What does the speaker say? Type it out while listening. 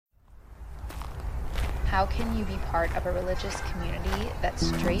How can you be part of a religious community that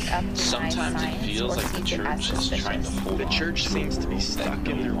straight up denies Sometimes it science feels or like the sees it as church is trying to suspicious? hold The on church to seems to be rules stuck that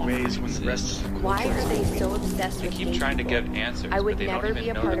in their no longer ways when the rest of the exist. Why are they so obsessed They with keep gay trying to people? give answers, I would but they never don't be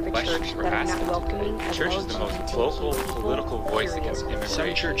even a know part the of a questions church we're that is asking. not welcoming The of church is the most LGBTQ vocal people, political voice period. against immigration.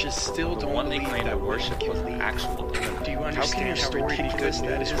 Some churches still The don't one they believe claim that to women worship can was an lead. actual demon. Do you How can understand your how story ridiculous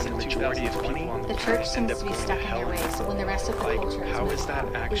that is when the majority of people on The church planet end seems up to be going stuck to in hell? their ways when the rest of the Like, culture is how moving is that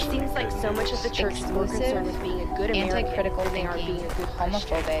on. It actually seems like good so much of the news? church is more concerned with being a good American Anti-critical than they are thinking, being a good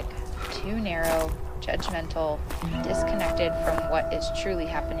Christian. homophobic, too narrow, judgmental, disconnected from what is truly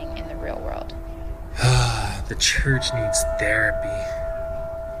happening in the real world. The church needs therapy.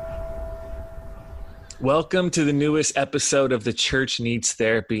 Welcome to the newest episode of The Church Needs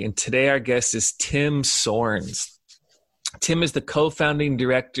Therapy, and today our guest is Tim Soerens. Tim is the co-founding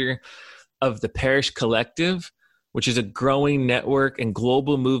director of the Parish Collective, which is a growing network and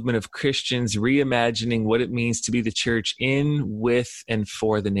global movement of Christians reimagining what it means to be the church in, with, and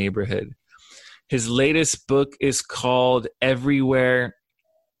for the neighborhood. His latest book is called Everywhere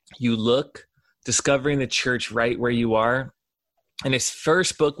You Look, Discovering the Church Right Where You Are. And his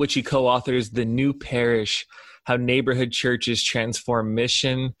first book, which he co-authors, The New Parish, How Neighborhood Churches Transform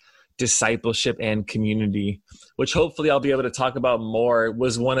Mission, Discipleship, and Community, which hopefully I'll be able to talk about more,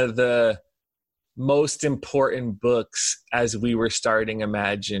 was one of the most important books as we were starting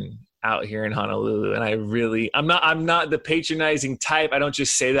Imagine out here in Honolulu. And I'm not the patronizing type. I don't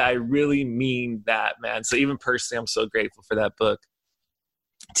just say that. I really mean that, man. So even personally, I'm so grateful for that book.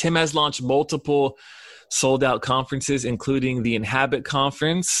 Tim has launched multiple sold-out conferences, including the Inhabit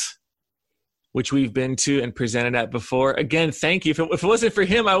Conference, which we've been to and presented at before. Again, thank you. If it wasn't for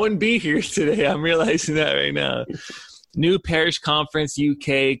him, I wouldn't be here today. I'm realizing that right now. New Parish Conference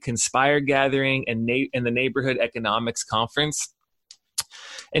UK, Conspire Gathering, and the Neighborhood Economics Conference.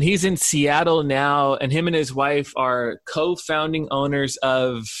 And he's in Seattle now, and him and his wife are co-founding owners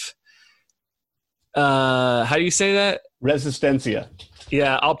of, how do you say that? Resistencia.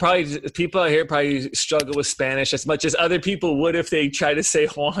 Yeah, people out here probably struggle with Spanish as much as other people would if they try to say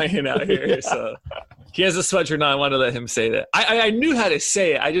Hawaiian out here. Yeah. So he has a sweatshirt on. I want to let him say that. I knew how to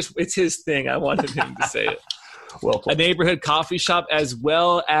say it. It's his thing. I wanted him to say it. Well, a neighborhood coffee shop, as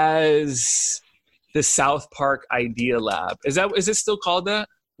well as the South Park Idea Lab. Is it still called that?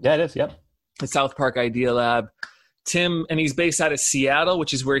 Yeah, it is. Yep. The South Park Idea Lab. Tim, and he's based out of Seattle,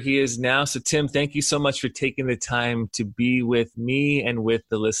 which is where he is now. So Tim, thank you so much for taking the time to be with me and with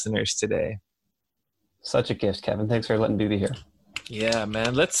the listeners today. Such a gift, Kevin. Thanks for letting me be here. Yeah,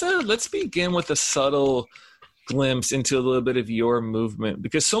 man. Let's begin with a subtle glimpse into a little bit of your movement,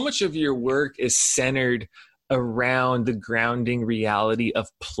 because so much of your work is centered around the grounding reality of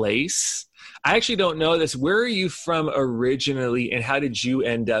place. I actually don't know this. Where are you from originally, and how did you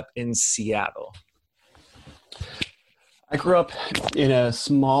end up in Seattle? I grew up in a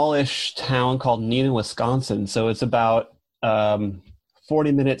smallish town called Neenah, Wisconsin. So it's about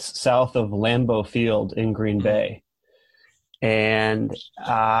 40 minutes south of Lambeau Field in Green Bay. And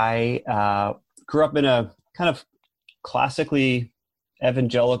I grew up in a kind of classically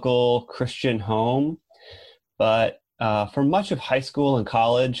evangelical Christian home. But for much of high school and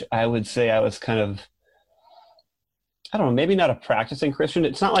college, I would say I was kind of, I don't know, maybe not a practicing Christian.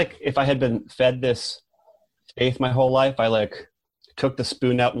 It's not like if I had been fed this faith my whole life, I took the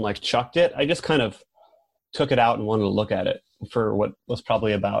spoon out and chucked it. I just kind of took it out and wanted to look at it for what was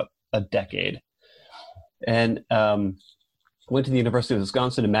probably about a decade. And went to the University of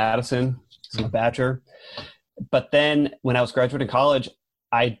Wisconsin in Madison, as a bachelor. But then when I was graduating college,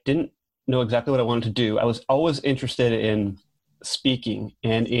 I didn't know exactly what I wanted to do. I was always interested in speaking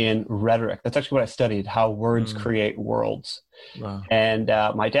and in rhetoric. That's actually what I studied, how words create worlds. Wow. And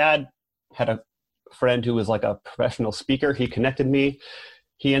my dad had a friend who was a professional speaker. He connected me.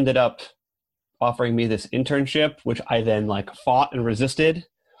 He ended up offering me this internship, which I then fought and resisted,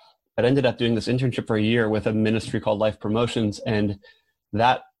 but ended up doing this internship for a year with a ministry called Life Promotions. And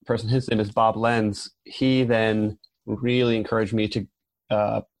that person, his name is Bob Lenz, he then really encouraged me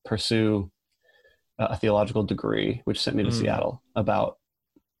to pursue a theological degree, which sent me to Seattle about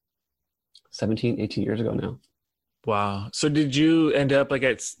 17, 18 years ago now. Wow. So did you end up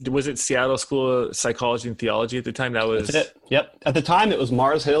was it Seattle School of Psychology and Theology at the time? That's it. Yep. At the time it was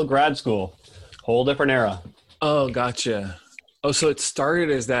Mars Hill Grad School. Whole different era. Oh, gotcha. Oh, so it started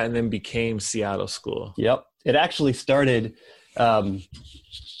as that and then became Seattle School. Yep. It actually started in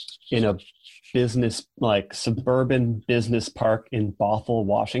a business, suburban business park in Bothell,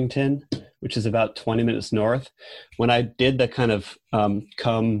 Washington, which is about 20 minutes north. When I did the kind of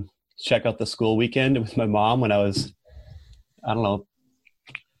come check out the school weekend with my mom when I was,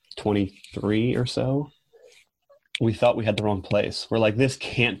 23 or so, we thought we had the wrong place. We're like, this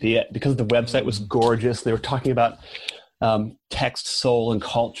can't be it, because the website was gorgeous. They were talking about text, soul, and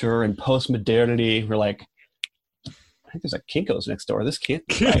culture and post-modernity. We're like, I think there's a Kinko's next door. This can't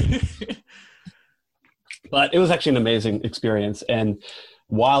be right. But it was actually an amazing experience. And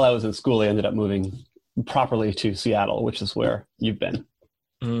while I was in school, I ended up moving properly to Seattle, which is where you've been.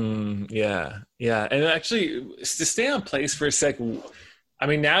 Yeah. And actually, to stay on place for a sec, I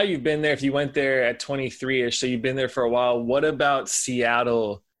mean, now you've been there, if you went there at 23-ish, so you've been there for a while. What about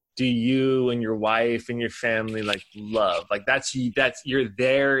Seattle do you and your wife and your family like love? Like you're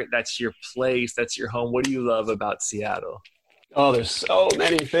there, that's your place, that's your home. What do you love about Seattle? Oh, there's so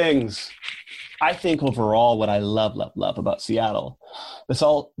many things. I think overall what I love about Seattle,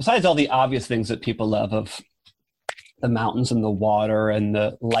 besides all the obvious things that people love of the mountains and the water and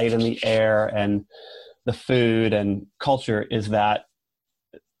the light and the air and the food and culture, is that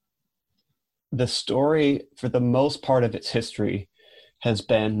the story, for the most part of its history, has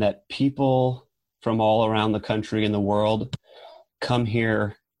been that people from all around the country and the world come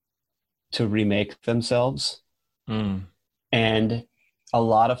here to remake themselves. And a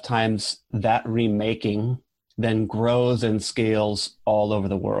lot of times that remaking then grows and scales all over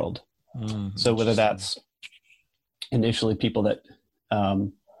the world. So whether that's initially people that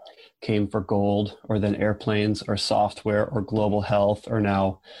came for gold, or then airplanes or software or global health, or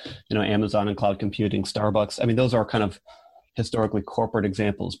now, Amazon and cloud computing, Starbucks. I mean, those are kind of historically corporate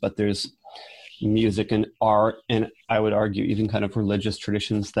examples, but there's music and art, and I would argue even kind of religious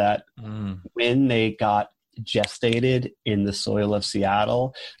traditions that when they got gestated in the soil of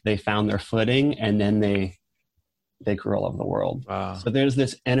Seattle, they found their footing, and then they grew all over the world. Wow. So there's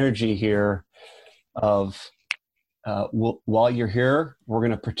this energy here of while you're here, we're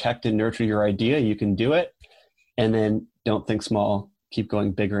going to protect and nurture your idea. You can do it. And then don't think small, keep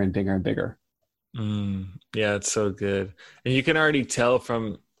going bigger and bigger and bigger. Yeah, it's so good. And you can already tell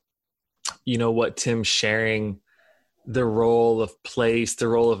from, what Tim's sharing, the role of place, the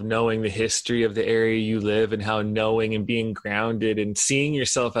role of knowing the history of the area you live, and how knowing and being grounded and seeing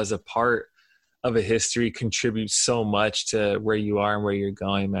yourself as a part of a history contributes so much to where you are and where you're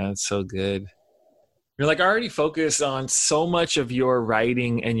going, man. It's so good. You're like already focused on so much of your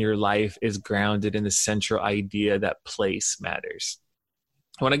writing, and your life is grounded in the central idea that place matters.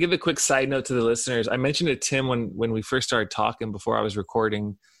 I want to give a quick side note to the listeners. I mentioned to Tim when we first started talking before I was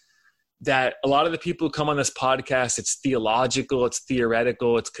recording, that a lot of the people who come on this podcast, it's theological, it's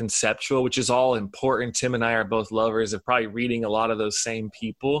theoretical, it's conceptual, which is all important. Tim and I are both lovers of probably reading a lot of those same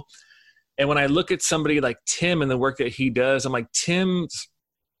people. And when I look at somebody like Tim and the work that he does, I'm like, Tim's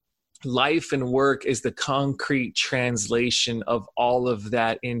life and work is the concrete translation of all of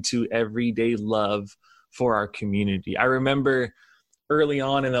that into everyday love for our community. I remember early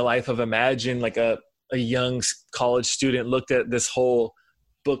on in the life of Imagine, like a young college student looked at this whole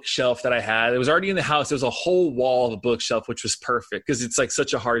bookshelf that I had. It was already in the house. There was a whole wall of a bookshelf, which was perfect, because it's like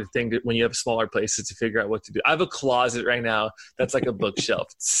such a hard thing when you have smaller places to figure out what to do. I have a closet right now that's like a bookshelf.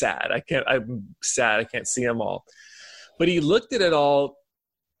 It's sad. I'm sad. I can't see them all. But he looked at it all,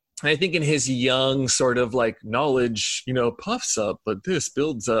 and I think in his young sort of like knowledge, puffs up, but this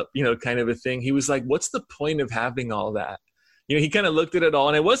builds up, kind of a thing. He was like, what's the point of having all that? He kind of looked at it all,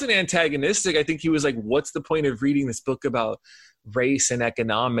 and it wasn't antagonistic. I think he was like, what's the point of reading this book about race and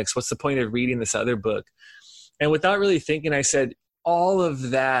economics? What's the point of reading this other book? And without really thinking, I said, all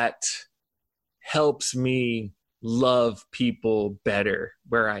of that helps me love people better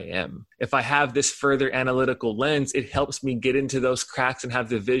where I am. If I have this further analytical lens, it helps me get into those cracks and have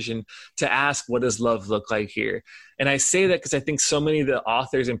the vision to ask, what does love look like here? And I say that because I think so many of the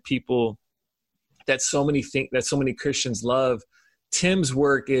authors and people that so many Christians love, Tim's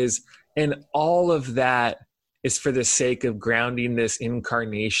work is, and all of that is for the sake of grounding this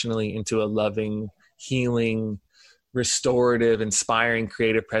incarnationally into a loving, healing, restorative, inspiring,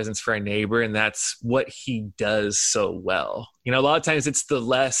 creative presence for our neighbor. And that's what he does so well. A lot of times it's the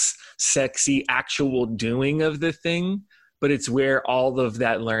less sexy actual doing of the thing, but it's where all of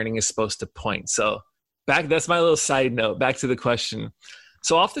that learning is supposed to point. So that's my little side note. Back to the question.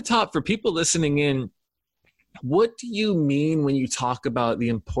 So off the top, for people listening in, what do you mean when you talk about the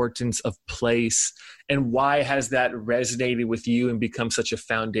importance of place, and why has that resonated with you and become such a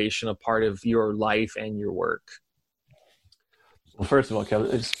foundational part of your life and your work? Well, first of all,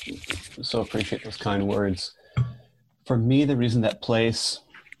 Kevin, I just so appreciate those kind words. For me, the reason that place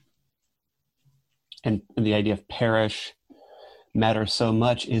and the idea of parish matters so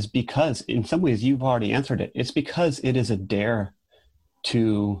much is because, in some ways, you've already answered it. It's because it is a dare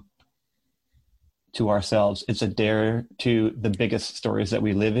to ourselves. It's a dare to the biggest stories that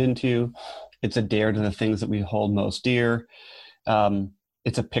we live into, It's a dare to the things that we hold most dear.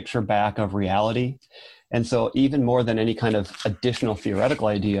 It's a picture back of reality. And so even more than any kind of additional theoretical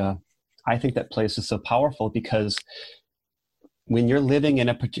idea, I think that place is so powerful because when you're living in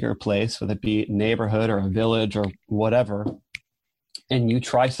a particular place, whether it be a neighborhood or a village or whatever, and you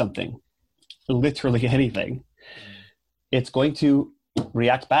try something, literally anything, it's going to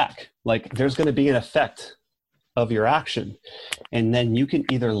react back. Like there's going to be an effect of your action. And then you can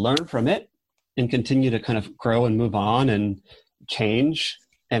either learn from it and continue to kind of grow and move on and change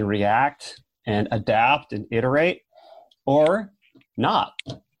and react and adapt and iterate, or not.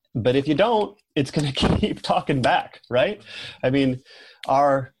 But if you don't, it's going to keep talking back, right? I mean,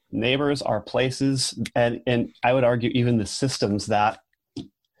 our neighbors, our places, and I would argue even the systems that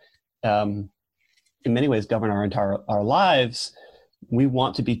in many ways govern our lives, we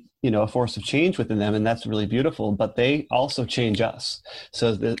want to be, a force of change within them, and that's really beautiful, but they also change us.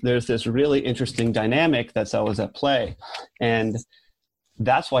 So there's this really interesting dynamic that's always at play. And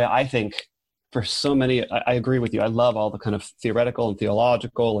that's why I think for so many, I agree with you. I love all the kind of theoretical and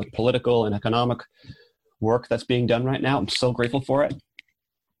theological and political and economic work that's being done right now. I'm so grateful for it.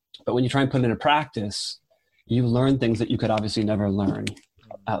 But when you try and put it into practice, you learn things that you could obviously never learn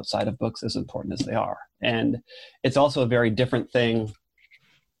outside of books, as important as they are. And it's also a very different thing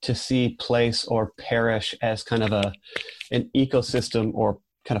to see place or parish as kind of an ecosystem or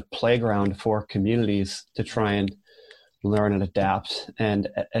kind of playground for communities to try and learn and adapt. And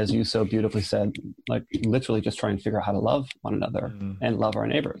as you so beautifully said, like literally just try and figure out how to love one another and love our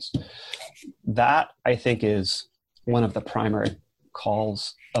neighbors. That I think is one of the primary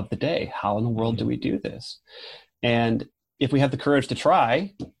calls of the day. How in the world do we do this? And if we have the courage to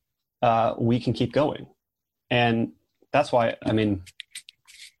try, we can keep going. And that's why, I mean,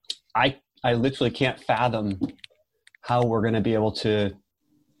 I literally can't fathom how we're going to be able to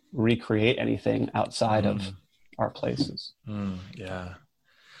recreate anything outside of our places. Yeah,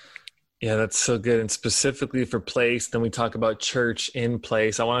 that's so good. And specifically for place, then we talk about church in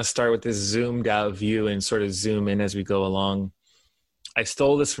place. I want to start with this zoomed out view and sort of zoom in as we go along. I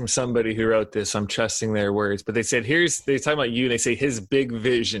stole this from somebody who wrote this. I'm trusting their words, but they said, they're talking about you. They say his big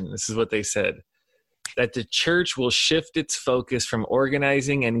vision. This is what they said: that the church will shift its focus from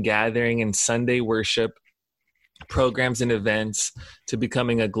organizing and gathering in Sunday worship programs and events to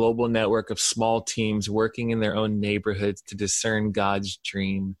becoming a global network of small teams working in their own neighborhoods to discern God's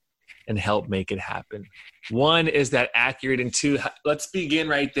dream and help make it happen. One, is that accurate? And two, let's begin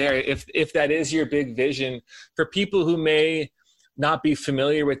right there. If that is your big vision, for people who may not be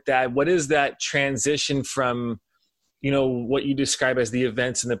familiar with that, what is that transition from what you describe as the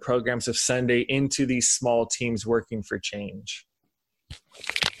events and the programs of Sunday into these small teams working for change?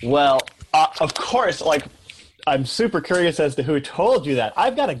 Well, of course, I'm super curious as to who told you that.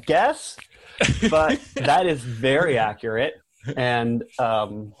 I've got a guess, but that is very accurate. And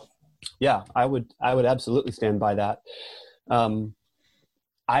I would absolutely stand by that.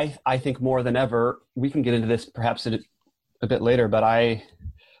 I think more than ever, we can get into this perhaps a bit later, but I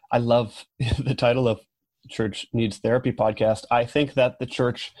love the title of Church Needs Therapy podcast. I think that the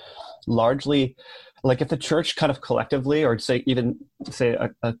church largely, if the church kind of collectively, or say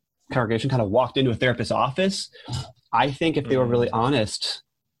a congregation kind of walked into a therapist's office, I think if they were really honest,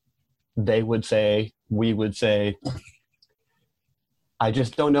 we would say, I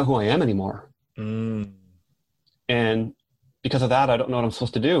just don't know who I am anymore. And because of that, I don't know what I'm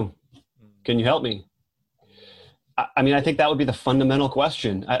supposed to do. Can you help me? I mean, I think that would be the fundamental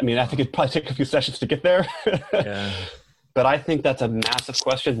question. I mean, I think it'd probably take a few sessions to get there. Yeah. But I think that's a massive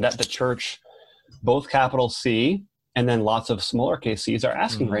question that the church, both capital C and then lots of smaller case C's, are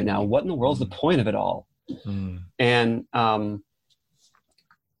asking right now. What in the world is the point of it all? And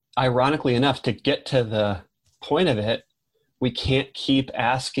ironically enough, to get to the point of it, we can't keep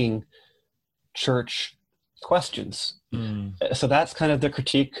asking church questions. So that's kind of the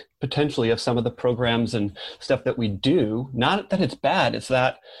critique potentially of some of the programs and stuff that we do. Not that it's bad, it's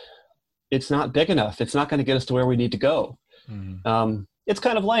that it's not big enough. It's not going to get us to where we need to go. It's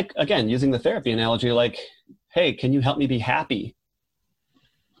kind of like, again, using the therapy analogy, hey, can you help me be happy?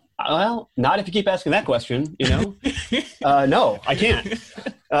 Well, not if you keep asking that question, no, I can't.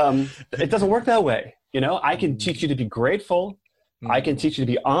 It doesn't work that way. I can teach you to be grateful. I can teach you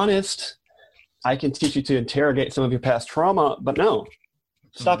to be honest. I can teach you to interrogate some of your past trauma, but no,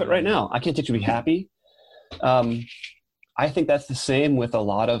 stop it right now. I can't teach you to be happy. I think that's the same with a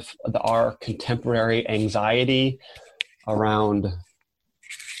lot of our contemporary anxiety around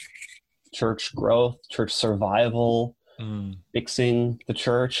church growth, church survival, fixing the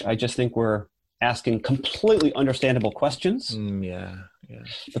church. I just think we're asking completely understandable questions. Yeah.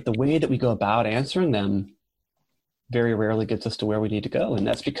 But the way that we go about answering them very rarely gets us to where we need to go. And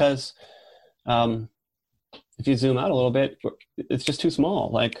that's because if you zoom out a little bit, it's just too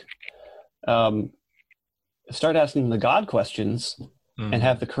small. Like, start asking the God questions and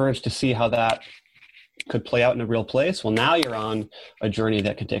have the courage to see how that could play out in a real place. Well, now you're on a journey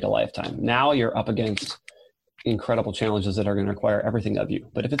that can take a lifetime. Now you're up against incredible challenges that are going to require everything of you.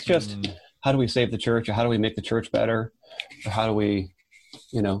 But if it's just, how do we save the church, or how do we make the church better, or how do we,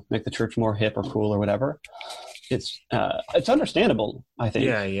 make the church more hip or cool or whatever, it's understandable, I think.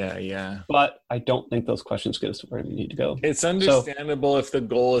 Yeah. But I don't think those questions get us to where we need to go. It's understandable if the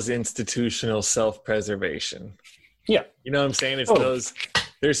goal is institutional self-preservation. Yeah. You know what I'm saying? It's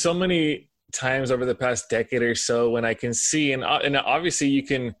there's so many times over the past decade or so when I can see, and obviously you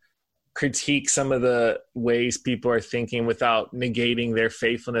can critique some of the ways people are thinking without negating their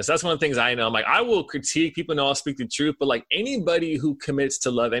faithfulness. That's one of the things I know. I'm like, I will critique, people know I'll speak the truth, but like anybody who commits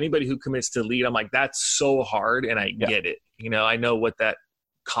to love, anybody who commits to lead, I'm like, that's so hard, and I get it. I know what that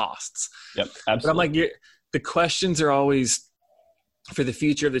costs. Yep, absolutely. But I'm like, the questions are always, for the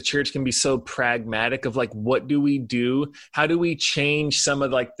future of the church, can be so pragmatic of like, what do we do? How do we change some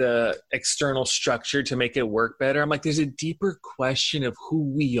of like the external structure to make it work better? I'm like, there's a deeper question of who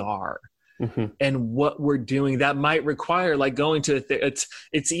we are and what we're doing that might require like going to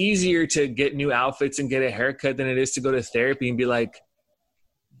it's easier to get new outfits and get a haircut than it is to go to therapy and be like,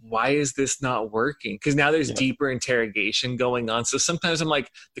 why is this not working? Because now there's deeper interrogation going on. So sometimes I'm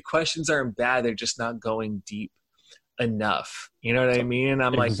like, the questions aren't bad, they're just not going deep enough. You know what I mean? And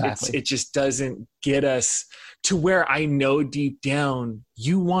I'm like, it just doesn't get us to where I know deep down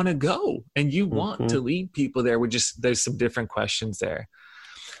you want to go and you want to lead people there. There's some different questions there.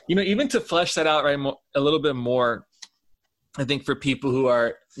 Even to flesh that out a little bit more, I think for people who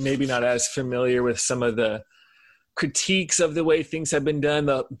are maybe not as familiar with some of the critiques of the way things have been done,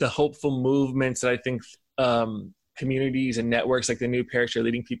 the hopeful movements that I think communities and networks like the New Parish are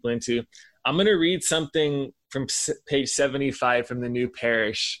leading people into, I'm going to read something from page 75 from the New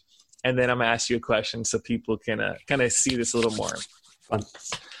Parish, and then I'm going to ask you a question so people can kind of see this a little more. Fun.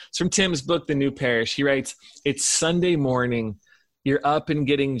 It's from Tim's book, The New Parish. He writes, "It's Sunday morning. You're up and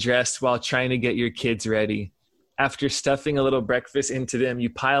getting dressed while trying to get your kids ready. After stuffing a little breakfast into them, you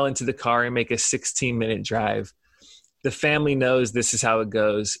pile into the car and make a 16-minute drive. The family knows this is how it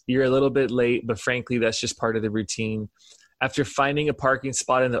goes. You're a little bit late, but frankly, that's just part of the routine. After finding a parking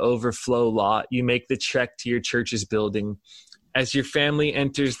spot in the overflow lot, you make the trek to your church's building. As your family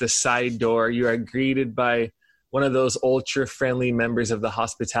enters the side door, you are greeted by one of those ultra-friendly members of the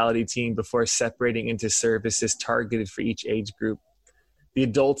hospitality team before separating into services targeted for each age group. The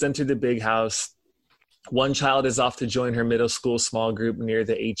adults enter the big house. One child is off to join her middle school small group near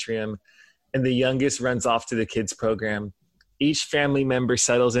the atrium, and the youngest runs off to the kids program. Each family member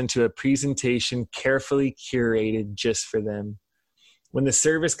settles into a presentation carefully curated just for them. When the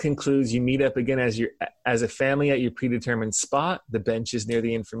service concludes, you meet up again as a family at your predetermined spot, the benches near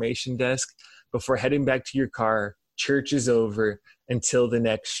the information desk, before heading back to your car. Church is over until the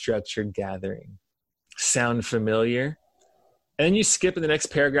next structured gathering." Sound familiar? And then you skip in the next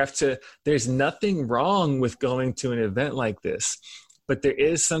paragraph to, there's nothing wrong with going to an event like this, but there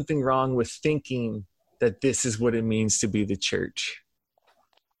is something wrong with thinking that this is what it means to be the church.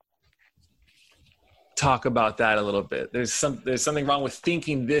 Talk about that a little bit. There's something wrong with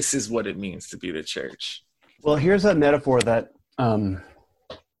thinking this is what it means to be the church. Well, here's a metaphor that I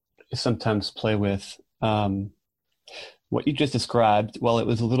sometimes play with. What you just described, while it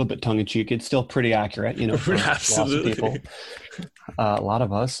was a little bit tongue-in-cheek, it's still pretty accurate, for Absolutely. lots of people, a lot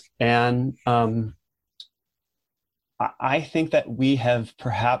of us. And I think that we have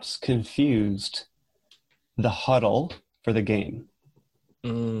perhaps confused the huddle for the game.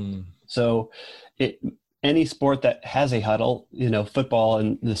 So any sport that has a huddle, football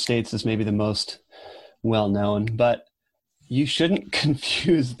in the States is maybe the most well-known, but you shouldn't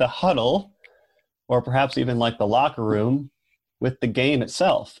confuse the huddle, or perhaps even like the locker room, with the game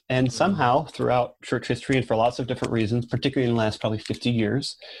itself. And somehow throughout church history, and for lots of different reasons, particularly in the last probably 50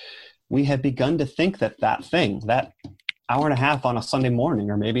 years, we have begun to think that that hour and a half on a Sunday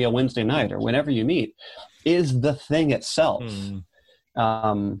morning, or maybe a Wednesday night, or whenever you meet, is the thing itself.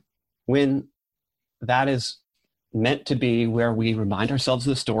 When that is meant to be where we remind ourselves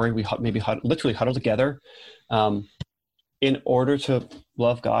of the story, we literally huddle together in order to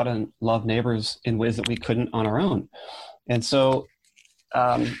love God and love neighbors in ways that we couldn't on our own. And so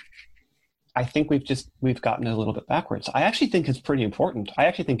I think we've gotten a little bit backwards. I actually think it's pretty important. I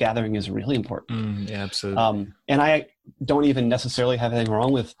actually think gathering is really important. Yeah, absolutely. And I don't even necessarily have anything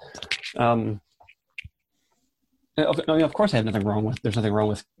wrong with I mean, of course, there's nothing wrong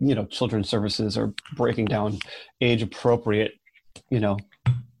with, children's services or breaking down age appropriate,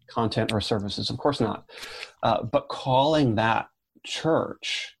 content or services. Of course not. But calling that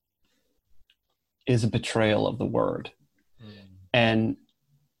church is a betrayal of the word. And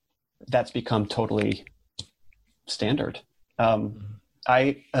that's become totally standard.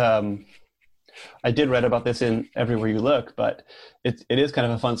 I did read about this in Everywhere You Look, but it is kind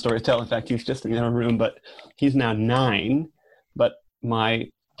of a fun story to tell. In fact, he's just in the other room, but he's now 9. But my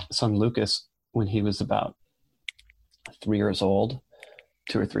son Lucas, when he was about 3 years old,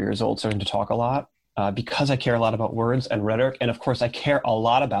 2 or 3 years old, starting to talk a lot, because I care a lot about words and rhetoric. And of course, I care a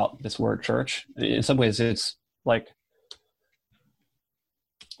lot about this word church. In some ways, it's like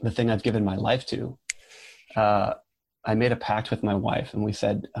the thing I've given my life to. I made a pact with my wife, and we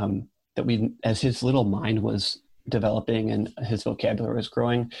said, that as his little mind was developing and his vocabulary was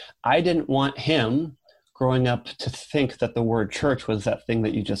growing, I didn't want him growing up to think that the word church was that thing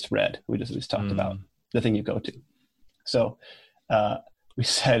that you just read. We just talked about, the thing you go to. So we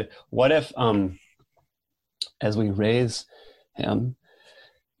said, what if, as we raise him,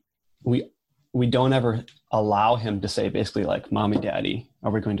 we don't ever allow him to say basically like, Mommy, Daddy,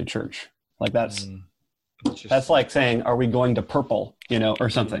 are we going to church? Like that's like saying, are we going to purple, or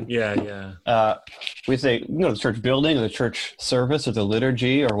something? Yeah. We say, the church building or the church service or the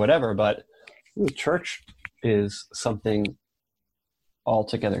liturgy or whatever, but the church is something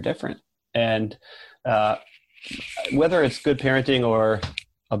altogether different. And whether it's good parenting or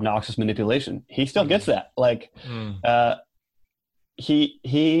obnoxious manipulation, he still gets that. Like,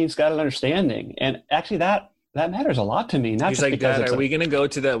 he's got an understanding. And actually that matters a lot to me. Not He's just like, because Dad, are we going to go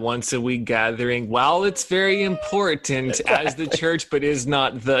to that once a week gathering? While it's very important as the church, but is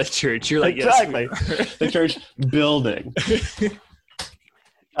not the church. You're like, exactly. Yes, the church building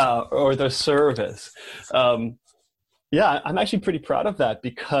or the service. Yeah, I'm actually pretty proud of that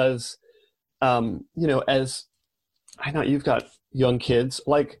because, as I know you've got young kids,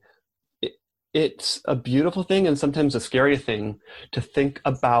 like it's a beautiful thing and sometimes a scary thing to think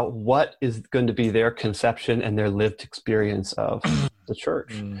about what is going to be their conception and their lived experience of the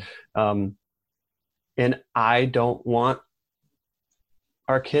church. And I don't want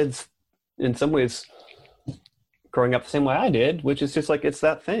our kids in some ways growing up the same way I did, which is just like, it's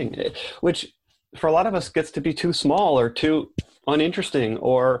that thing, which for a lot of us gets to be too small or too uninteresting,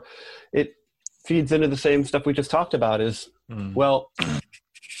 or it feeds into the same stuff we just talked about is, well,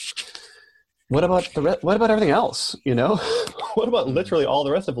 what about everything else? What about literally all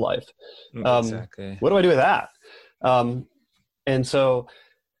the rest of life? Exactly. What do I do with that? And so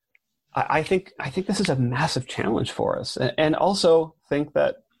I think this is a massive challenge for us, and also think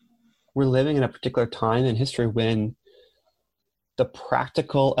that we're living in a particular time in history when the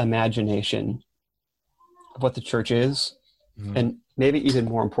practical imagination of what the church is, and maybe even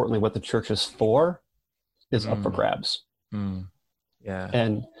more importantly, what the church is for, is up for grabs. Yeah.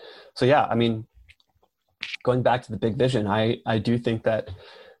 And so, yeah, I mean, going back to the big vision, I do think that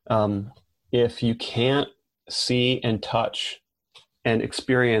if you can't see and touch and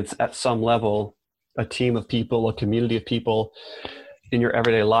experience at some level a team of people, a community of people in your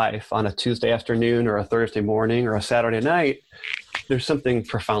everyday life on a Tuesday afternoon or a Thursday morning or a Saturday night, there's something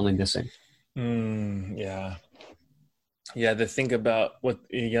profoundly missing. Yeah. Yeah, to think about what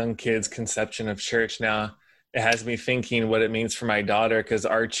a young kid's conception of church now, it has me thinking what it means for my daughter, because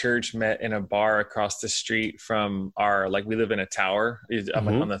our church met in a bar across the street from we live in a tower. I'm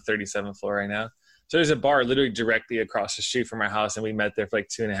on the 37th floor right now. So there's a bar literally directly across the street from our house, and we met there for like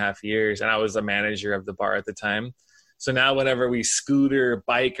 2.5 years, and I was a manager of the bar at the time. So now whenever we scooter,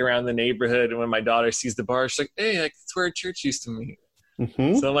 bike around the neighborhood, and when my daughter sees the bar, she's like, hey, that's where our church used to meet.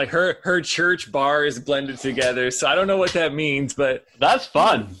 So like her church bar is blended together. So I don't know what that means, but that's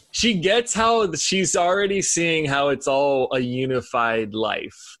fun. She gets how she's already seeing how it's all a unified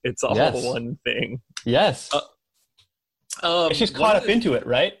life. It's all one thing. Yes. She's caught up into it,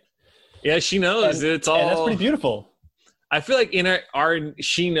 right? Yeah, she knows it's all. And that's pretty beautiful. I feel like in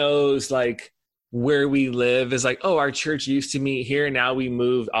she knows like where we live is like, oh, our church used to meet here. Now we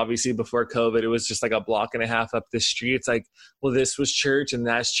moved, obviously before COVID, it was just like a block and a half up the street. It's like, well, this was church and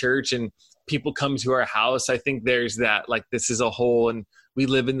that's church, and people come to our house. I think there's that, like, this is a whole, and we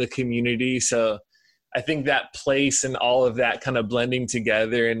live in the community. So I think that place and all of that kind of blending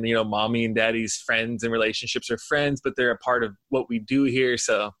together, and, mommy and daddy's friends and relationships are friends, but they're a part of what we do here.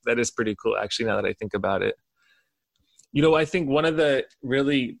 So that is pretty cool, actually, now that I think about it. I think one of the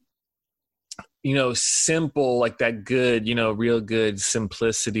really, simple, like that good, real good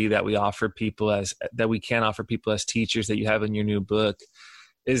simplicity that we can offer people as teachers that you have in your new book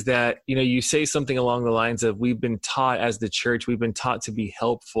is that, you say something along the lines of, we've been taught as the church, we've been taught to be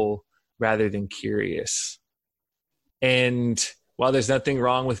helpful rather than curious. And while there's nothing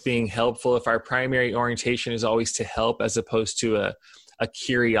wrong with being helpful, if our primary orientation is always to help as opposed to a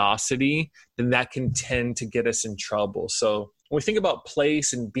curiosity, then that can tend to get us in trouble. So when we think about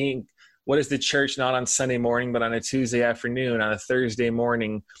place and being, what is the church not on Sunday morning, but on a Tuesday afternoon, on a Thursday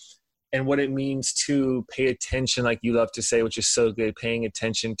morning, and what it means to pay attention, like you love to say, which is so good, paying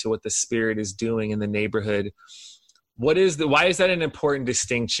attention to what the Spirit is doing in the neighborhood. Why is that an important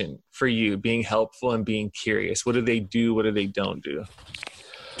distinction for you, being helpful and being curious? What do they do? What do they don't do?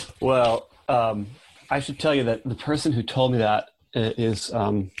 Well, I should tell you that the person who told me that is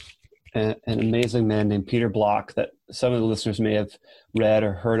an amazing man named Peter Block that some of the listeners may have read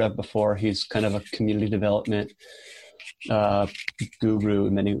or heard of before. He's kind of a community development guru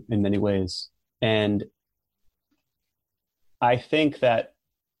in many ways. And I think that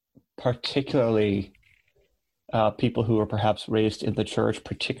particularly people who are perhaps raised in the church,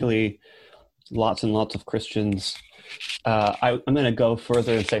 particularly lots and lots of Christians, I'm going to go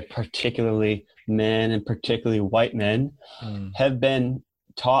further and say particularly men and particularly white men have been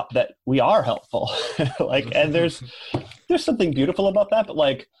taught that we are helpful. And there's something beautiful about that,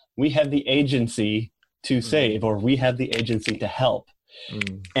 but we have the agency to save, or we have the agency to help.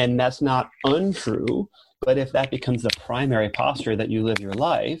 And that's not untrue, but if that becomes the primary posture that you live your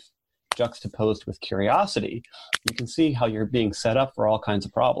life, juxtaposed with curiosity, you can see how you're being set up for all kinds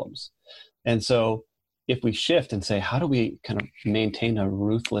of problems. And so if we shift and say, how do we kind of maintain a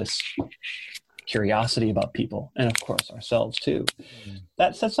ruthless curiosity about people, and of course ourselves too,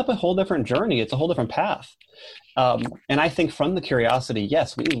 that sets up a whole different journey. It's a whole different path. And I think from the curiosity,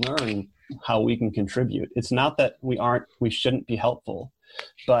 yes, we learn how we can contribute. It's not that we shouldn't be helpful,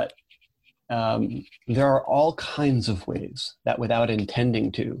 but there are all kinds of ways that without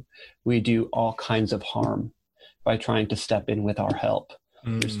intending to, we do all kinds of harm by trying to step in with our help.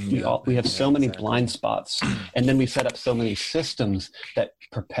 We have so many blind spots, and then we set up so many systems that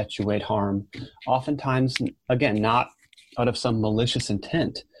perpetuate harm, oftentimes, again, not out of some malicious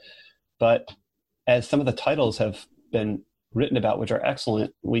intent, but as some of the titles have been written about, which are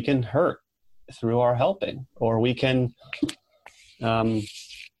excellent, we can hurt through our helping, or we can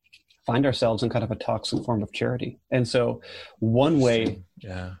find ourselves in kind of a toxic form of charity. And so one way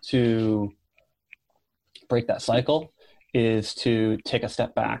to break that cycle is to take a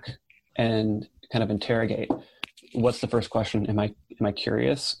step back and kind of interrogate. What's the first question? Am I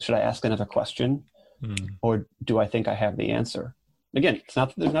curious? Should I ask another question? Or do I think I have the answer? Again, it's not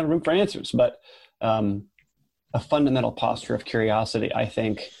that there's not room for answers, but a fundamental posture of curiosity, I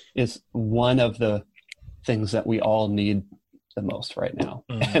think, is one of the things that we all need the most right now.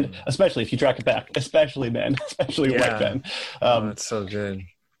 And especially if you track it back, especially men, especially white men. That's so good.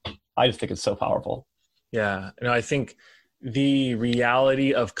 I just think it's so powerful. Yeah. I think the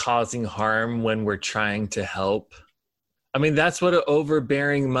reality of causing harm when we're trying to help, that's what an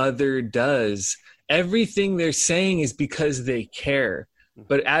overbearing mother does. Everything they're saying is because they care.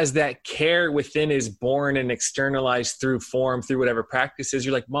 But as that care within is born and externalized through form, through whatever practices,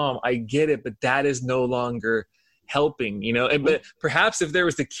 you're like, Mom, I get it, but that is no longer helping, but perhaps if there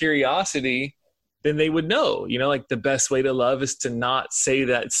was the curiosity, then they would know, the best way to love is to not say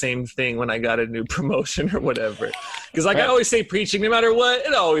that same thing when I got a new promotion or whatever. Because I always say, preaching, no matter what,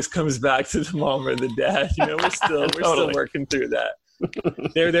 it always comes back to the mom or the dad. We're still working through that.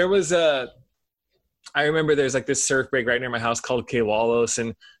 There was I remember there's this surf break right near my house called Kewalos,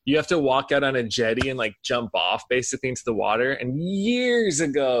 and you have to walk out on a jetty and jump off basically into the water. And years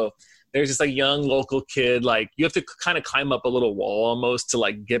ago, there's this young local kid, you have to kind of climb up a little wall almost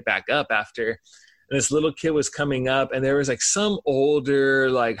to get back up after. And this little kid was coming up, and there was some older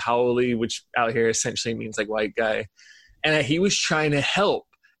haole, which out here essentially means white guy. And he was trying to help,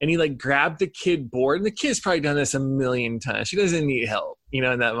 and he grabbed the kid board, and the kid's probably done this a million times. She doesn't need help,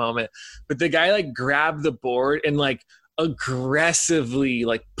 in that moment. But the guy grabbed the board and aggressively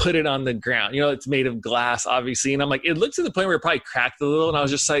put it on the ground. It's made of glass, obviously. And I'm it looked to the point where it probably cracked a little. And I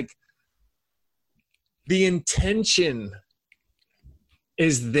was just the intention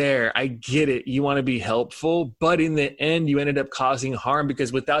is there. I get it. You want to be helpful, but in the end, you ended up causing harm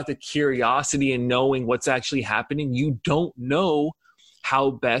because without the curiosity and knowing what's actually happening, you don't know how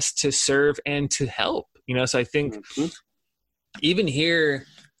best to serve and to help. So I think even here,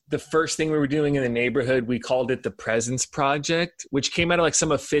 the first thing we were doing in the neighborhood, we called it the Presence Project, which came out of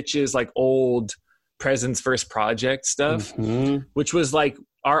some of Fitch's old Presence First Project stuff, which was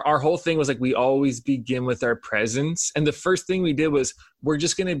our whole thing was we always begin with our presence. And the first thing we did was we're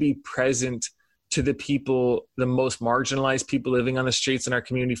just going to be present to the people, the most marginalized people living on the streets in our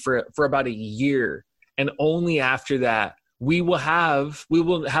community for about a year. And only after that, we will have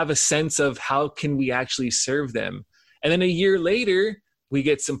a sense of how can we actually serve them. And then a year later, we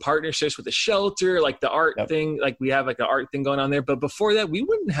get some partnerships with the shelter, like the art thing, like we have like an art thing going on there. But before that, we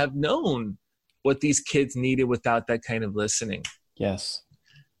wouldn't have known what these kids needed without that kind of listening. Yes.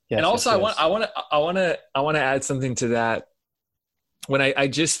 And also I want to add something to that. When I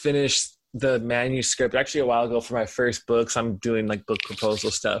just finished the manuscript actually a while ago for my first books, I'm doing like book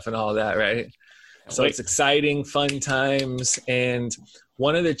proposal stuff and all that. Right. So it's exciting, fun times. And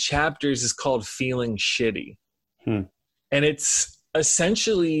one of the chapters is called Feeling Shitty. And it's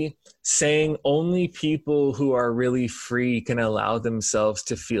essentially saying only people who are really free can allow themselves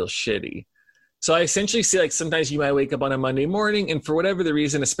to feel shitty. So I essentially say, like, sometimes you might wake up on a Monday morning and for whatever the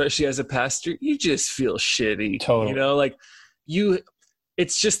reason, especially as a pastor, you just feel shitty. Totally. You know, like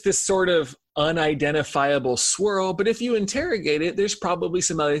it's just this sort of unidentifiable swirl. But if you interrogate it, there's probably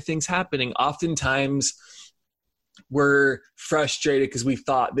some other things happening. Oftentimes we're frustrated because we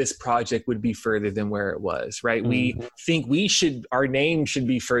thought this project would be further than where it was, right? We think our name should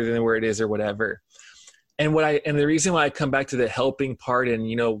be further than where it is or whatever. And the reason why I come back to the helping part and,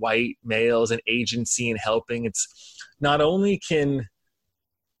 you know, white males and agency and helping, it's not only can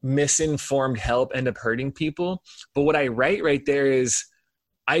misinformed help end up hurting people, but what I write right there is,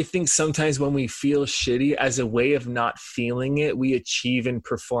 I think sometimes when we feel shitty, as a way of not feeling it, we achieve and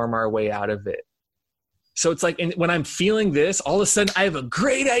perform our way out of it. So it's like, when I'm feeling this, all of a sudden I have a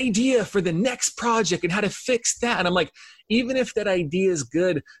great idea for the next project and how to fix that. And I'm like, even if that idea is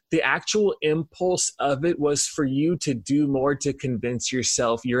good, the actual impulse of it was for you to do more to convince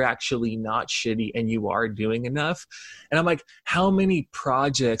yourself you're actually not shitty and you are doing enough. And I'm like, how many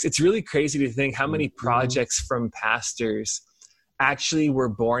projects, it's really crazy to think how many projects from pastors actually were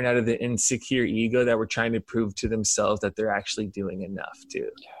born out of the insecure ego that were trying to prove to themselves that they're actually doing enough too.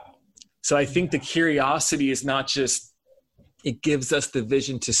 So I think the curiosity is not just, it gives us the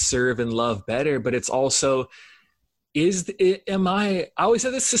vision to serve and love better, but it's also, I always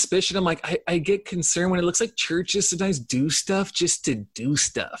have this suspicion. I'm like, I get concerned when it looks like churches sometimes do stuff just to do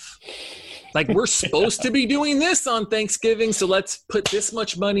stuff. Like, we're supposed to be doing this on Thanksgiving, so let's put this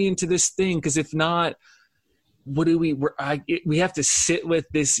much money into this thing. Because if not, what do we have to sit with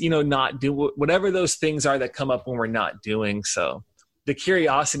this, you know, not do whatever those things are that come up when we're not doing. So the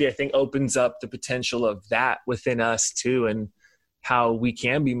curiosity, I think, opens up the potential of that within us too, and how we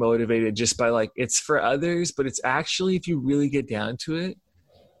can be motivated just by, like, it's for others, but it's actually, if you really get down to it,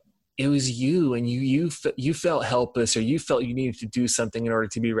 it was you, and you felt helpless, or you felt you needed to do something in order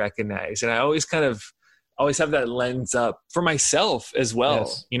to be recognized. And I always have that lens up for myself as well.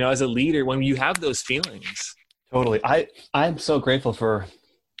 Yes. You know, as a leader, when you have those feelings. Totally. I'm so grateful for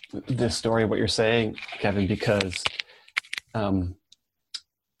this story, what you're saying, Kevin, because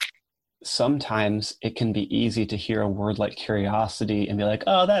sometimes it can be easy to hear a word like curiosity and be like,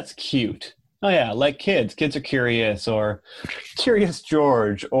 oh, that's cute. Oh yeah, like kids are curious, or Curious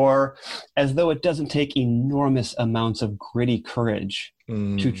George, or as though it doesn't take enormous amounts of gritty courage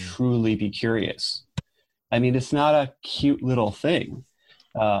to truly be curious. I mean, it's not a cute little thing.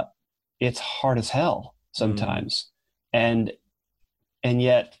 It's hard as hell sometimes. And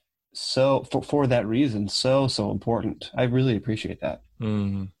yet, so for that reason, so important. I really appreciate that.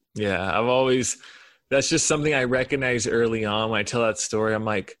 Yeah, that's just something I recognized early on when I tell that story. I'm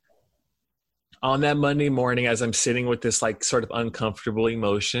like, on that Monday morning, as I'm sitting with this, like, sort of uncomfortable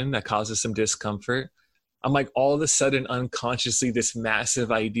emotion that causes some discomfort, I'm like, all of a sudden, unconsciously, this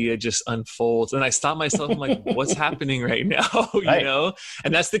massive idea just unfolds. And I stop myself. I'm like, what's happening right now? You know?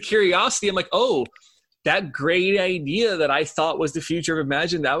 And that's the curiosity. I'm like, oh, that great idea that I thought was the future of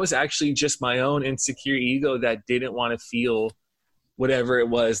Imagine, that was actually just my own insecure ego that didn't want to feel whatever it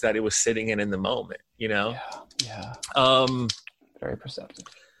was that it was sitting in the moment, you know? Yeah. Very perceptive.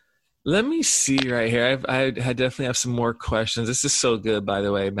 Let me see right here. I definitely have some more questions. This is so good, by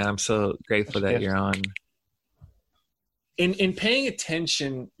the way, man. I'm so grateful that you're on. In paying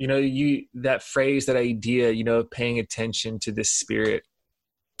attention, you know, that phrase, that idea, you know, paying attention to the spirit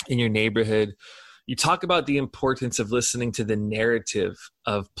in your neighborhood, you talk about the importance of listening to the narrative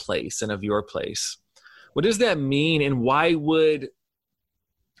of place and of your place. What does that mean, and why would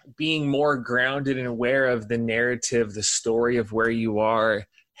being more grounded and aware of the narrative, the story of where you are,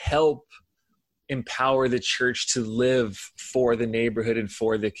 help empower the church to live for the neighborhood and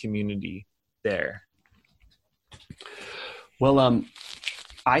for the community there? Well,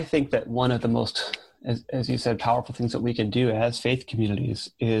 I think that one of the most, as you said, powerful things that we can do as faith communities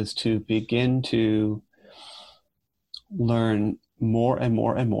is to begin to learn more and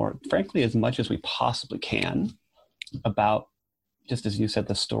more and more, frankly, as much as we possibly can, about, just as you said,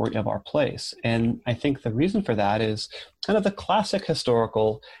 the story of our place. And I think the reason for that is kind of the classic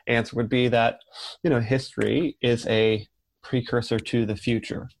historical answer would be that, history is a precursor to the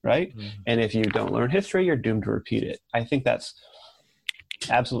future, right? Mm-hmm. And if you don't learn history, you're doomed to repeat it. I think that's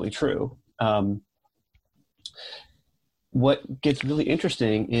absolutely true. What gets really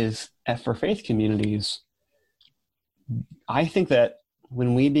interesting is for faith communities, I think that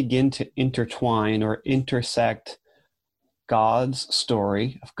when we begin to intertwine or intersect God's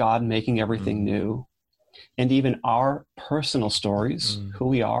story of God making everything new, and even our personal stories, who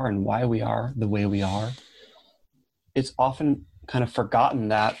we are and why we are the way we are, it's often kind of forgotten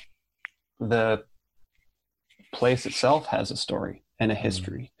that the place itself has a story and a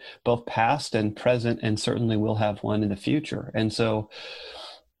history, both past and present, and certainly will have one in the future. And so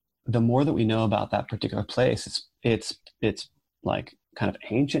the more that we know about that particular place, it's like kind of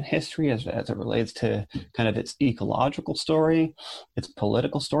ancient history as it relates to kind of its ecological story, its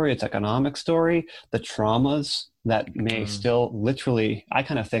political story, its economic story, the traumas that may still literally, I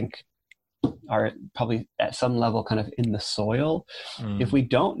kind of think, are probably at some level kind of in the soil. If we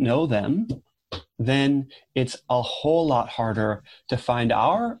don't know them, then it's a whole lot harder to find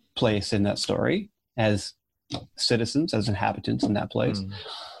our place in that story as citizens, as inhabitants in that place.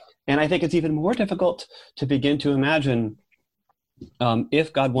 And I think it's even more difficult to begin to imagine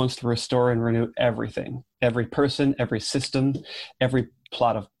if God wants to restore and renew everything, every person, every system, every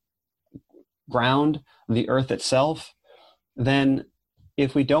plot of ground, the earth itself, then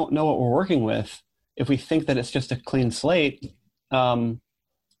if we don't know what we're working with, if we think that it's just a clean slate,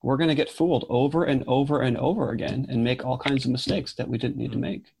 we're going to get fooled over and over and over again and make all kinds of mistakes that we didn't need to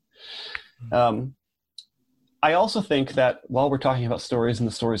make. I also think that while we're talking about stories and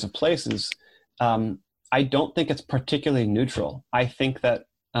the stories of places, I don't think it's particularly neutral. I think that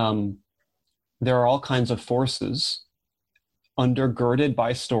there are all kinds of forces undergirded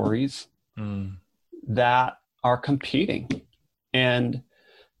by stories that are competing. And,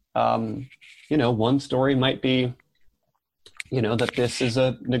 one story might be, that this is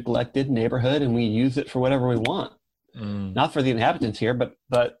a neglected neighborhood and we use it for whatever we want. Not for the inhabitants here, but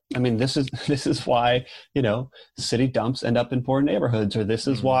I mean, this is why, city dumps end up in poor neighborhoods, or this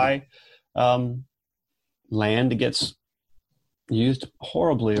is why land gets used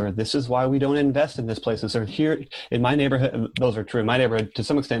horribly, or this is why we don't invest in this place. And so here in my neighborhood, those are true in my neighborhood to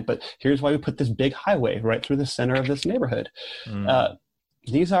some extent, but here's why we put this big highway right through the center of this neighborhood.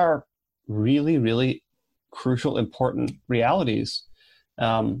 These are really, really crucial, important realities.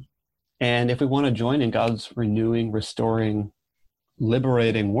 And if we want to join in God's renewing, restoring,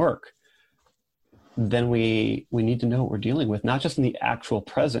 liberating work, then we need to know what we're dealing with, not just in the actual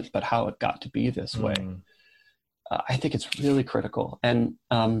present, but how it got to be this way. I think it's really critical. And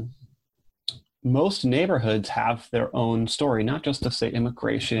most neighborhoods have their own story, not just to say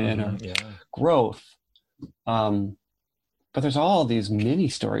immigration or growth, but there's all these mini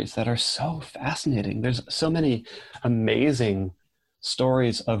stories that are so fascinating. There's so many amazing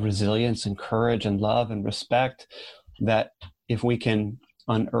stories of resilience and courage and love and respect that if we can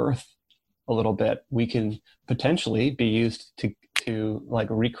unearth a little bit, we can potentially be used to like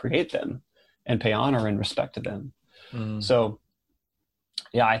recreate them and pay honor and respect to them. So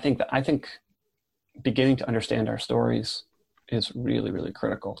yeah, I think beginning to understand our stories is really, really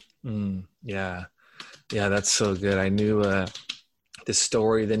critical. Yeah, that's so good. I knew the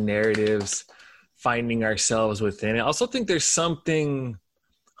story, the narratives, finding ourselves within it. I also think there's something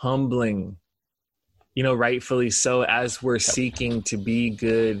humbling, rightfully so, as we're seeking to be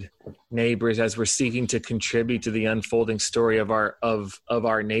good neighbors, as we're seeking to contribute to the unfolding story of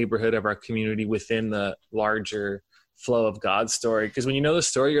our neighborhood, of our community within the larger flow of God's story. Because when you know the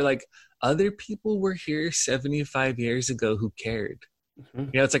story, you're like, other people were here 75 years ago who cared.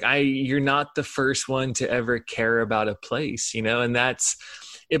 It's like you're not the first one to ever care about a place, and that's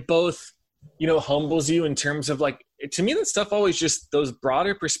it. Both humbles you in terms of like, to me, that stuff always just, those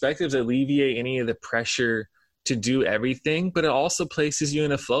broader perspectives alleviate any of the pressure to do everything, but it also places you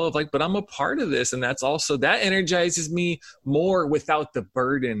in a flow of like, but I'm a part of this. And that's also, that energizes me more without the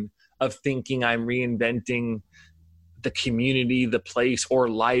burden of thinking I'm reinventing the community, the place, or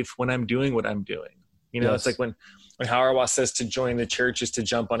life when I'm doing what I'm doing. It's like when Hauerwas says to join the church is to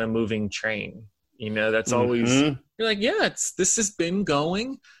jump on a moving train. That's always, you're like, this has been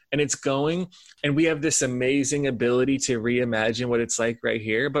going and it's going. And we have this amazing ability to reimagine what it's like right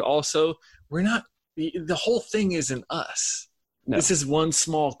here. But also, the whole thing isn't us. No. This is one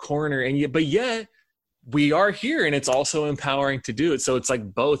small corner. But yet we are here, and it's also empowering to do it. So it's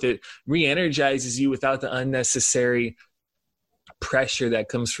like both. It re-energizes you without the unnecessary pressure that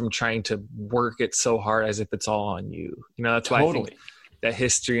comes from trying to work it so hard as if it's all on you. You know, that's why I think that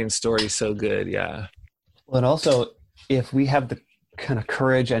history and story is so good. Yeah. Well, and also, if we have the kind of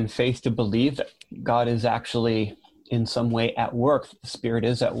courage and faith to believe that God is actually in some way at work, the Spirit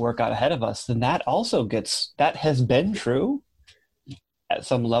is at work out ahead of us, then that also that has been true at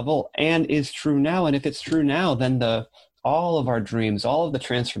some level and is true now. And if it's true now, then all of our dreams, all of the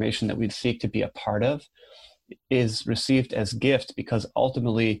transformation that we seek to be a part of is received as gift, because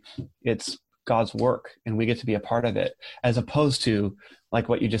ultimately it's God's work and we get to be a part of it, as opposed to like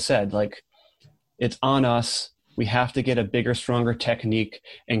what you just said, like it's on us. We have to get a bigger, stronger technique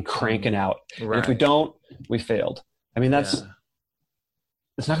and crank it out. Right. And if we don't, we failed. I mean, it's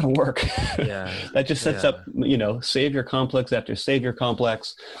not going to work. Yeah. That just sets up, savior complex after savior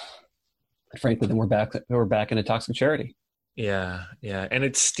complex. Frankly, then we're back into toxic charity. Yeah. Yeah. And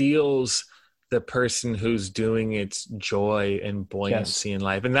it steals the person who's doing its joy and buoyancy in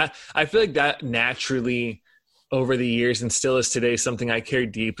life. And that, I feel like that naturally over the years and still is today, something I care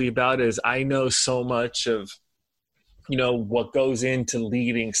deeply about is I know so much of, what goes into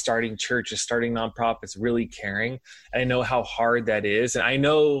leading, starting churches, starting nonprofits, really caring. And I know how hard that is. And I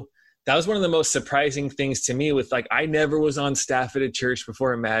know that was one of the most surprising things to me with I never was on staff at a church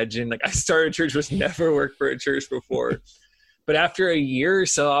before. Imagine I started a church, was never worked for a church before. But after a year or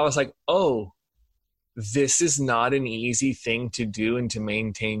so, I was like, oh, this is not an easy thing to do and to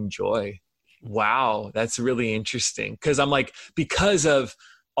maintain joy. Wow, that's really interesting. Because I'm because of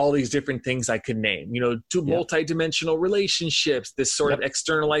all these different things I could name, to multidimensional relationships, this sort of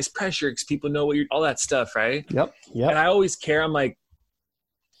externalized pressure, because people know all that stuff, right? Yep. And I always care. I'm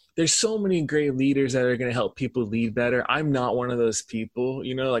there's so many great leaders that are going to help people lead better. I'm not one of those people,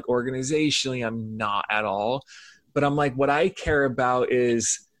 organizationally, I'm not at all. But I'm what I care about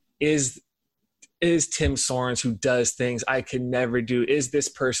is Tim Soerens, who does things I could never do, is this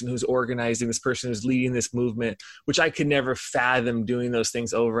person who's organizing, this person who's leading this movement, which I could never fathom doing those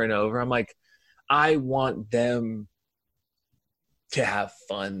things over and over. I'm I want them to have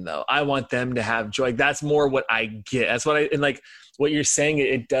fun though. I want them to have joy. That's more what I get. That's what what you're saying,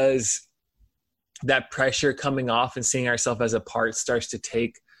 it does, that pressure coming off and seeing ourselves as a part starts to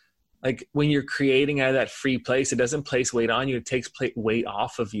take, when you're creating out of that free place, it doesn't place weight on you. It takes weight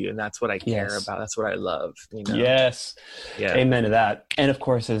off of you. And that's what I care about. That's what I love. Yes. Yeah. Amen to that. And of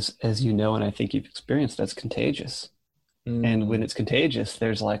course, as you know, and I think you've experienced, that's contagious. And when it's contagious,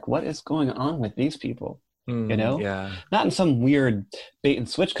 there's what is going on with these people? Yeah. Not in some weird bait and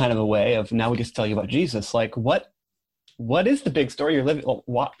switch kind of a way of now we get to tell you about Jesus. What is the big story you're living?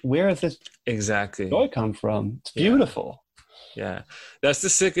 Where is this joy come from? It's beautiful. Yeah. That's the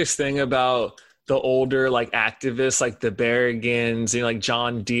sickest thing about the older activists, the Berrigans and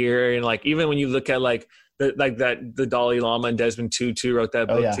John Deere, and even when you look at the Dalai Lama and Desmond Tutu wrote that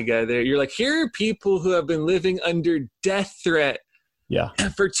book together, you're here are people who have been living under death threat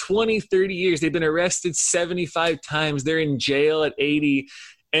for 20, 30 years. They've been arrested 75 times. They're in jail at 80,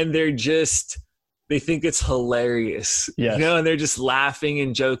 and they think it's hilarious, and they're just laughing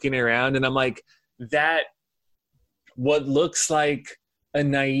and joking around. And I'm that what looks like a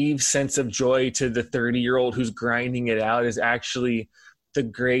naive sense of joy to the 30-year-old who's grinding it out is actually the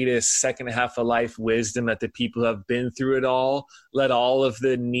greatest second half of life wisdom that the people who have been through it all, let all of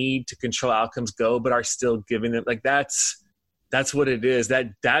the need to control outcomes go, but are still giving them that's what it is.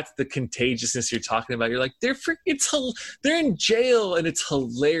 That's the contagiousness you're talking about. You're they're in jail and it's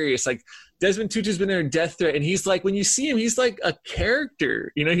hilarious. Desmond Tutu's been under death threat, and he's when you see him, he's a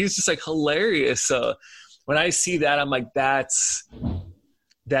character. He's just hilarious. So when I see that, I'm that's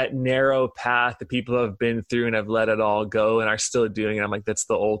that narrow path that people have been through and have let it all go and are still doing it. I'm that's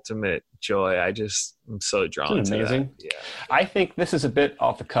the ultimate joy. I'm so drawn to that. Yeah. I think this is a bit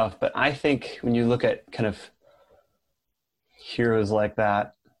off the cuff, but I think when you look at kind of heroes like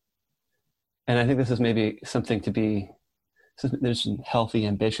that, and I think this is maybe something there's some healthy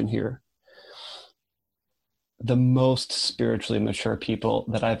ambition here. The most spiritually mature people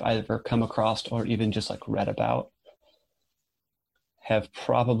that I've either come across or even just read about have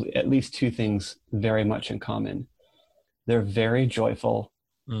probably at least two things very much in common. They're very joyful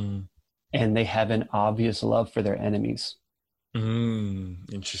and they have an obvious love for their enemies.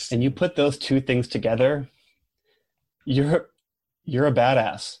 Interesting. And you put those two things together, you're a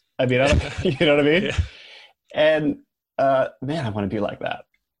badass. I mean, you know what I mean? Yeah. And man, I want to be like that.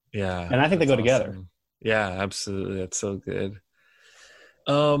 Yeah. And I think they go together. Awesome. Yeah, absolutely. That's so good.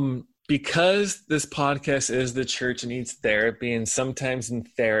 Because this podcast is The Church Needs Therapy, and sometimes in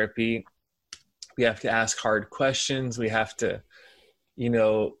therapy, we have to ask hard questions. We have to,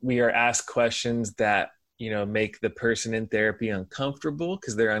 we are asked questions that, make the person in therapy uncomfortable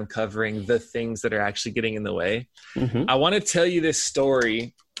because they're uncovering the things that are actually getting in the way. Mm-hmm. I want to tell you this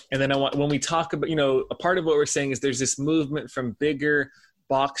story. And then when we talk about, a part of what we're saying is there's this movement from bigger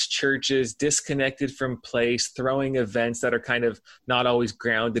box churches, disconnected from place, throwing events that are kind of not always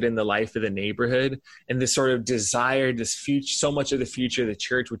grounded in the life of the neighborhood. And this sort of desire, this future, so much of the future of the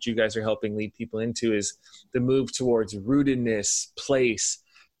church, which you guys are helping lead people into, is the move towards rootedness, place,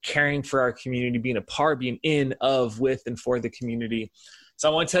 caring for our community, being a part, being in, of, with, and for the community. So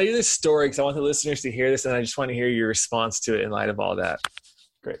I want to tell you this story because I want the listeners to hear this, and I just want to hear your response to it in light of all that.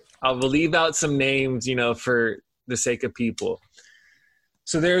 Great. I'll leave out some names, for the sake of people.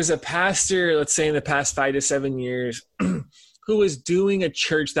 So there's a pastor, let's say in the past 5 to 7 years, who was doing a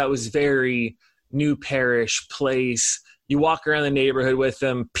church that was very new parish place. You walk around the neighborhood with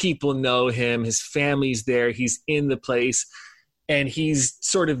him, people know him, his family's there, he's in the place, and he's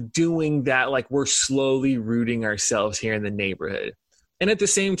sort of doing that, like we're slowly rooting ourselves here in the neighborhood. And at the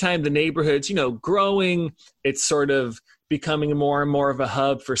same time, the neighborhood's, growing. It's sort of becoming more and more of a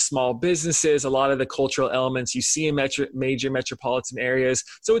hub for small businesses, a lot of the cultural elements you see in major metropolitan areas.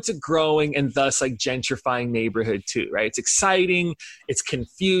 So it's a growing and thus like gentrifying neighborhood too, right? It's exciting. It's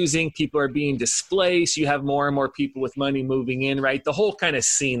confusing. People are being displaced. You have more and more people with money moving in, right? The whole kind of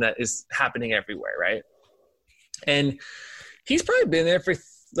scene that is happening everywhere, right? And he's probably been there for,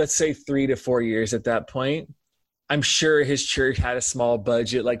 let's say, 3 to 4 years at that point. I'm sure his church had a small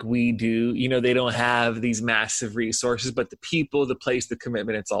budget like we do. They don't have these massive resources, but the people, the place, the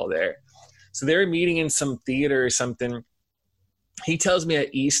commitment, it's all there. So they were meeting in some theater or something. He tells me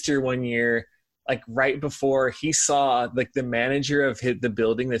at Easter one year, like right before, he saw like the manager of the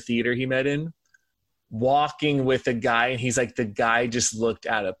building, the theater he met in, walking with a guy. And he's like, the guy just looked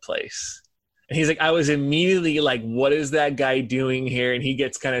out of place. And he's like, I was immediately like, what is that guy doing here? And he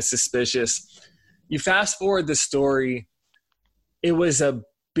gets kind of suspicious. You fast forward the story, it was a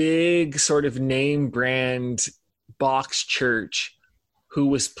big sort of name brand box church who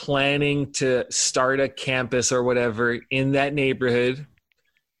was planning to start a campus or whatever in that neighborhood.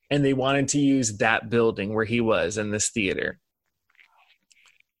 And they wanted to use that building where he was in this theater.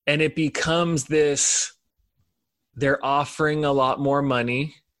 And it becomes this, they're offering a lot more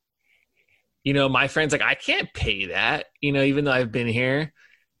money. My friend's like, I can't pay that, even though I've been here.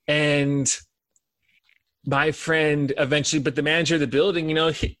 And my friend eventually, but the manager of the building,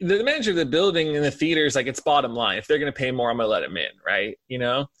 the manager of the building in the theater is like, it's bottom line. If they're going to pay more, I'm going to let them in. Right.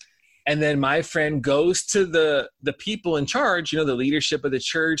 And then my friend goes to the people in charge, the leadership of the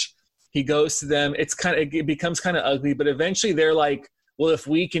church. He goes to them. It becomes kind of ugly, but eventually they're like, well, if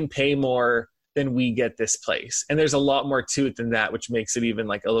we can pay more, then we get this place. And there's a lot more to it than that, which makes it even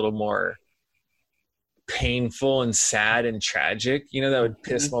like a little more painful and sad and tragic. That would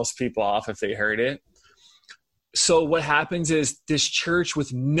piss most people off if they heard it. So what happens is this church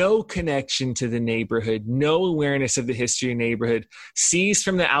with no connection to the neighborhood, no awareness of the history of the neighborhood, sees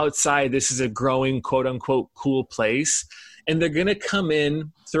from the outside this is a growing, quote unquote, cool place. And they're going to come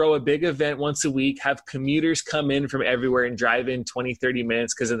in, throw a big event once a week, have commuters come in from everywhere and drive in 20, 30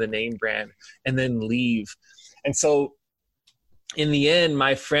 minutes because of the name brand, and then leave. And so in the end,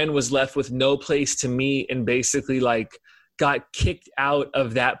 my friend was left with no place to meet and basically like got kicked out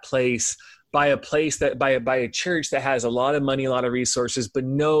of that place by a church that has a lot of money, a lot of resources, but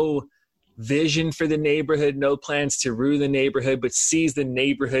no vision for the neighborhood, no plans to rule the neighborhood, but sees the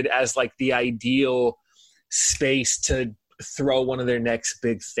neighborhood as like the ideal space to throw one of their next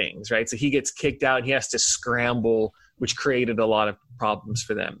big things, right? So he gets kicked out and he has to scramble, which created a lot of problems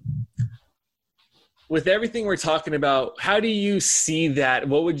for them. With everything we're talking about, how do you see that?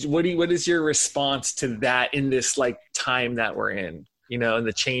 What is your response to that in this like time that we're in? And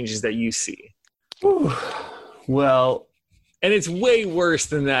the changes that you see. Ooh, well, and it's way worse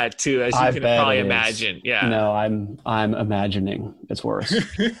than that too, as you can probably imagine. Yeah. No, I'm imagining it's worse.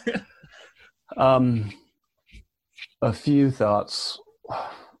 A few thoughts.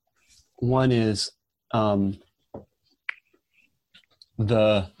 One is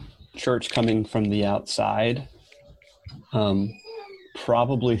the church coming from the outside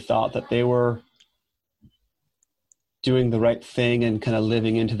probably thought that they were doing the right thing and kind of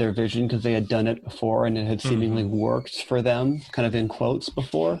living into their vision because they had done it before and it had seemingly worked for them, kind of in quotes,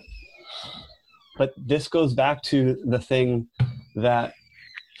 before. But this goes back to the thing that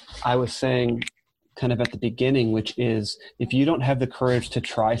I was saying kind of at the beginning, which is if you don't have the courage to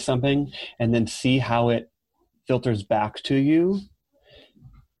try something and then see how it filters back to you,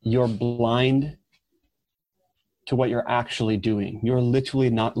 you're blind to what you're actually doing. You're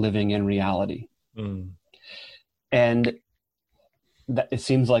literally not living in reality. And that, it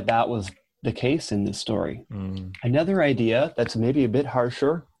seems like that was the case in this story. Mm. Another idea that's maybe a bit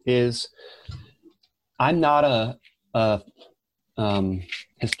harsher is, I'm not a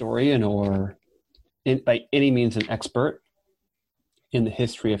historian or by any means an expert in the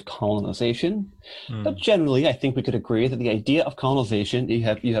history of colonization, but generally I think we could agree that the idea of colonization, you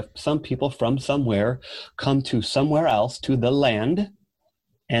have some people from somewhere come to somewhere else, to the land,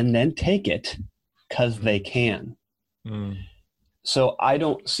 and then take it because they can. So I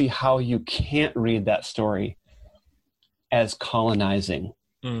don't see how you can't read that story as colonizing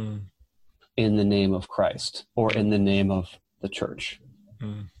in the name of Christ or in the name of the church,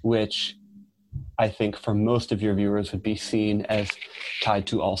 which I think for most of your viewers would be seen as tied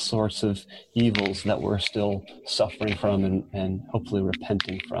to all sorts of evils that we're still suffering from and hopefully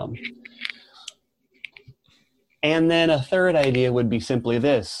repenting from. And then a third idea would be simply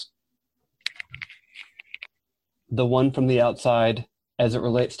this: the one from the outside, as it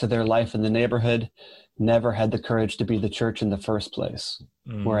relates to their life in the neighborhood, never had the courage to be the church in the first place,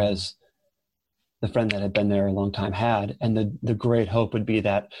 whereas the friend that had been there a long time had. And the great hope would be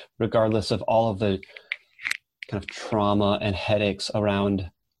that regardless of all of the kind of trauma and headaches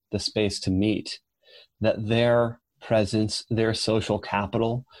around the space to meet, that their presence, their social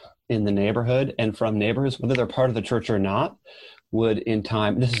capital in the neighborhood and from neighbors, whether they're part of the church or not, would in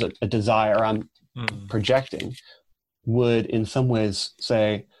time, this is a desire I'm projecting, would in some ways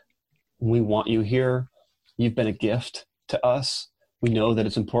say, we want you here. You've been a gift to us. We know that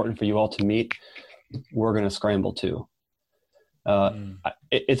it's important for you all to meet. We're going to scramble too.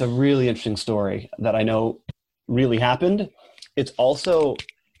 It's a really interesting story that I know really happened. It's also,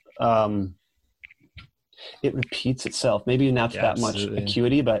 it repeats itself, maybe not to that much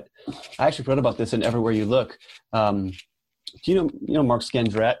acuity, but I actually wrote about this in Everywhere You Look. Do you know Mark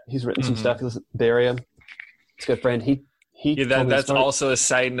Scandrette? He's written some stuff. He lives in the Bay Area. He's a good friend. That's also a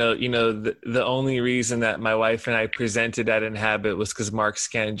side note. The only reason that my wife and I presented at Inhabit was because Mark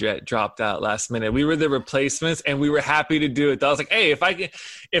Scandrette dropped out last minute. We were the replacements, and we were happy to do it. I was like, hey, if I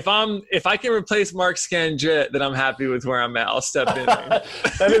can replace Mark Scandrette, then I'm happy with where I'm at. I'll step in there.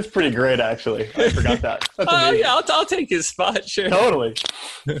 That is pretty great, actually. I forgot that. Oh yeah, I'll take his spot. Sure, totally.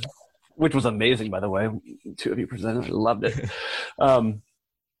 Which was amazing, by the way. Two of you presented. I loved it.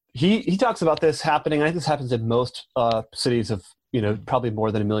 He talks about this happening. I think this happens in most cities of, probably more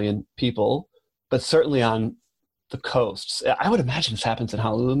than 1 million people, but certainly on the coasts. I would imagine this happens in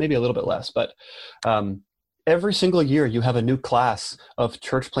Honolulu, maybe a little bit less, but every single year you have a new class of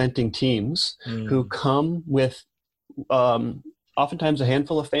church planting teams who come with oftentimes a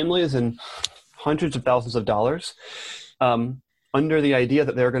handful of families and hundreds of thousands of dollars under the idea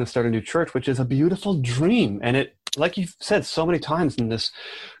that they're going to start a new church, which is a beautiful dream. And it, like you've said so many times in this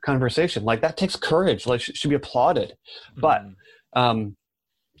conversation, like that takes courage, like should be applauded. But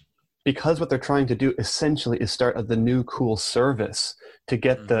because what they're trying to do essentially is start the new cool service to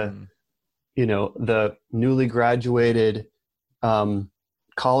get the newly graduated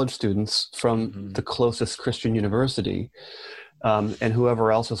college students from the closest Christian university and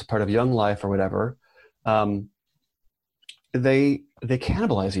whoever else is a part of Young Life or whatever, they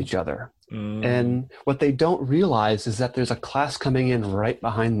cannibalize each other. And what they don't realize is that there's a class coming in right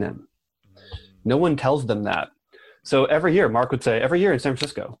behind them. No one tells them that. So every year, Mark would say, every year in San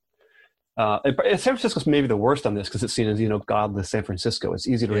Francisco, San Francisco's maybe the worst on this because it's seen as, godless San Francisco. It's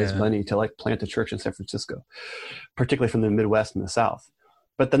easy to raise money to plant a church in San Francisco, particularly from the Midwest and the South.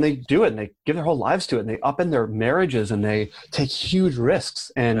 But then they do it and they give their whole lives to it and they upend their marriages and they take huge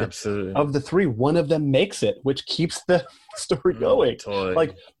risks. And of the three, one of them makes it, which keeps the story going. Totally.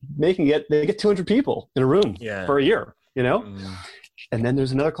 Like making it, they get 200 people in a room for a year, And then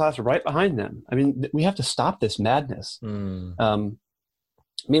there's another class right behind them. I mean, we have to stop this madness.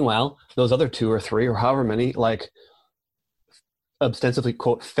 Meanwhile, those other 2 or 3 or however many, ostensibly,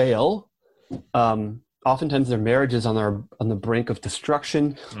 quote, fail. Oftentimes their marriage is on the brink of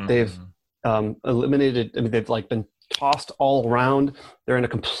destruction. They've eliminated, they've been tossed all around. They're in a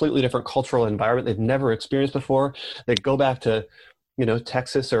completely different cultural environment they've never experienced before. They go back to,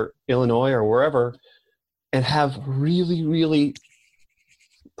 Texas or Illinois or wherever and have really, really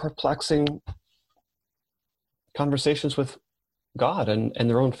perplexing conversations with God and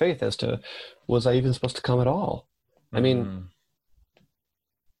their own faith as to, was I even supposed to come at all? I mean,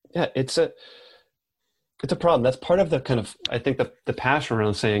 yeah, it's a problem. That's part of the kind of, I think the passion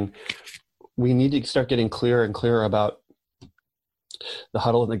around saying we need to start getting clearer and clearer about the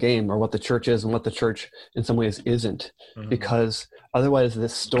huddle in the game, or what the church is and what the church in some ways isn't, because otherwise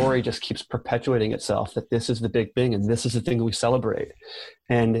this story just keeps perpetuating itself, that this is the big thing and this is the thing we celebrate.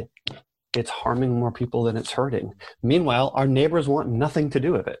 And it's harming more people than it's hurting. Meanwhile, our neighbors want nothing to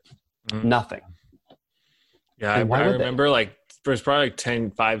do with it. Mm. Nothing. Yeah, I remember like it was probably like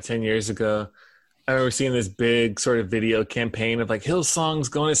 10 years ago. I remember seeing this big sort of video campaign of like Hillsong's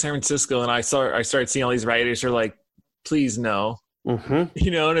going to San Francisco, and I started seeing all these writers are like, please no. Mm-hmm.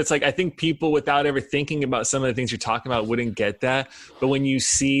 You know, and it's like I think people without ever thinking about some of the things you're talking about wouldn't get that. But when you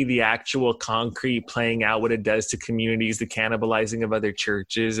see the actual concrete playing out what it does to communities, the cannibalizing of other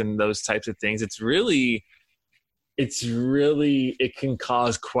churches and those types of things, it can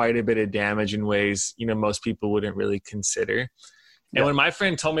cause quite a bit of damage in ways, you know, most people wouldn't really consider. And when my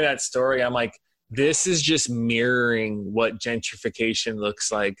friend told me that story, I'm like, this is just mirroring what gentrification looks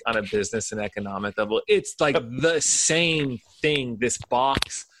like on a business and economic level. It's like the same thing. This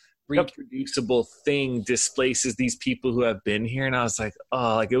box reproducible thing displaces these people who have been here. And I was like,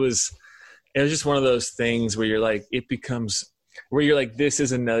 oh, like it was just one of those things where you're like, this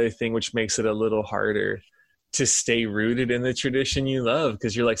is another thing which makes it a little harder to stay rooted in the tradition you love.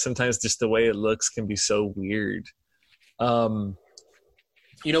 Cause you're like, sometimes just the way it looks can be so weird.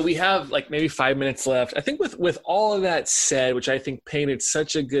 You know, we have like maybe 5 minutes left. I think with all of that said, which I think painted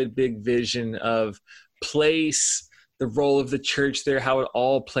such a good big vision of place, the role of the church there, how it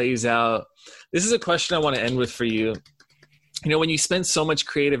all plays out. This is a question I want to end with for you. You know, when you spend so much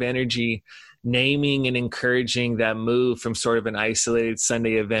creative energy naming and encouraging that move from sort of an isolated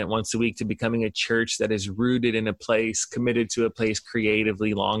Sunday event once a week to becoming a church that is rooted in a place, committed to a place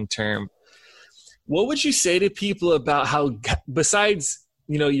creatively long-term, what would you say to people about how, besides,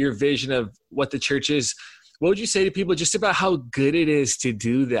 you know, your vision of what the church is, what would you say to people just about how good it is to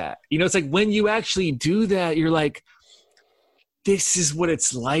do that? You know, it's like when you actually do that, you're like, this is what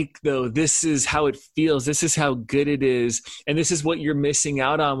it's like though. This is how it feels. This is how good it is. And this is what you're missing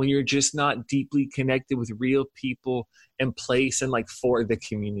out on when you're just not deeply connected with real people and place and like for the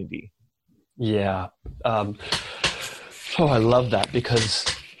community. Yeah. I love that because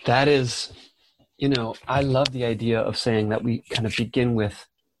that is, you know, I love the idea of saying that we kind of begin with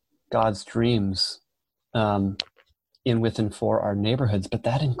God's dreams in, with, and for our neighborhoods, but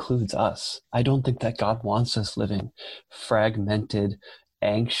that includes us. I don't think that God wants us living fragmented,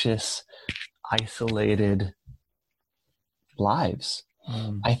 anxious, isolated lives.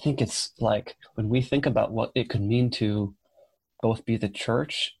 I think it's like when we think about what it could mean to both be the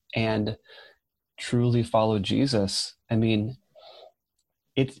church and truly follow Jesus, I mean,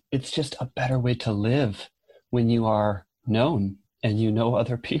 it's just a better way to live when you are known and you know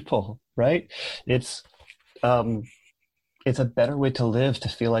other people, right? It's a better way to live, to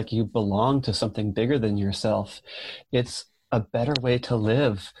feel like you belong to something bigger than yourself. It's a better way to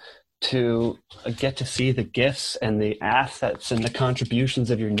live, to get to see the gifts and the assets and the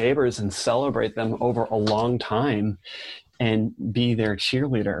contributions of your neighbors and celebrate them over a long time and be their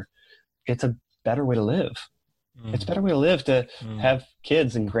cheerleader. It's a better way to live. It's a better way to live, to have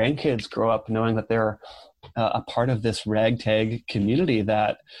kids and grandkids grow up knowing that they're a part of this ragtag community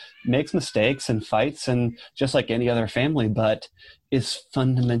that makes mistakes and fights and just like any other family, but is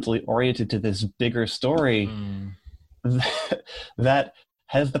fundamentally oriented to this bigger story that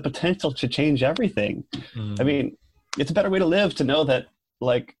has the potential to change everything. I mean, it's a better way to live, to know that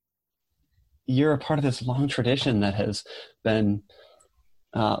like you're a part of this long tradition that has been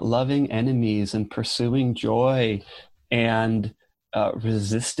loving enemies and pursuing joy and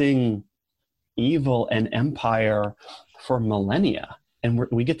resisting evil and empire for millennia. And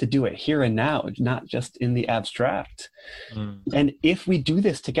we get to do it here and now, not just in the abstract. And if we do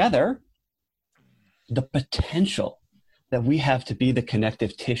this together, the potential that we have to be the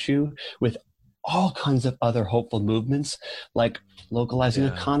connective tissue with all kinds of other hopeful movements, like localizing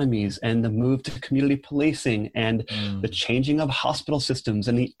economies and the move to community policing and the changing of hospital systems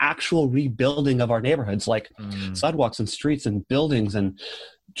and the actual rebuilding of our neighborhoods, like sidewalks and streets and buildings and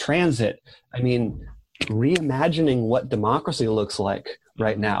transit. I mean, reimagining what democracy looks like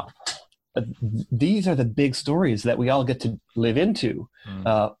right now. These are the big stories that we all get to live into.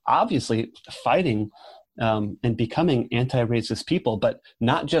 Obviously, fighting and becoming anti-racist people, but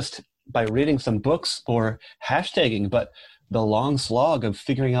not just by reading some books or hashtagging, but the long slog of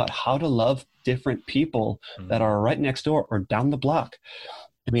figuring out how to love different people that are right next door or down the block.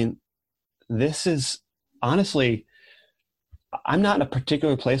 I mean, this is honestly, I'm not in a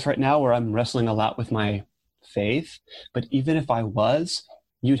particular place right now where I'm wrestling a lot with my faith, but even if I was,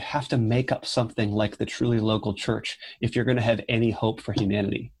 you'd have to make up something like the truly local church if you're going to have any hope for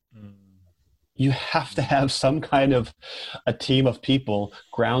humanity. You have to have some kind of a team of people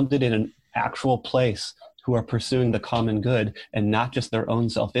grounded in an actual place who are pursuing the common good and not just their own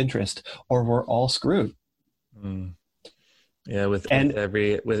self-interest, or we're all screwed. Yeah, with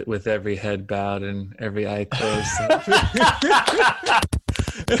every head bowed and every eye closed.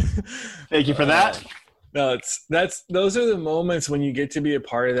 Thank you for that. No, those are the moments when you get to be a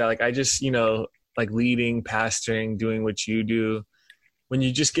part of that. Like I just, like leading, pastoring, doing what you do, when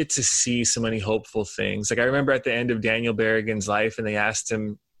you just get to see so many hopeful things. Like I remember at the end of Daniel Berrigan's life, and they asked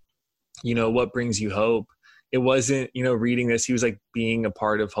him, what brings you hope? It wasn't, reading this. He was like being a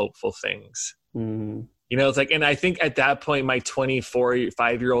part of hopeful things. Mm. It's like, and I think at that point, my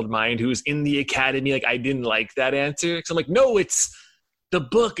 5-year-old mind who was in the academy, like I didn't like that answer. Cause I'm like, no, it's the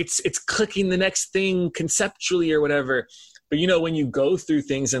book. It's clicking the next thing conceptually or whatever. But when you go through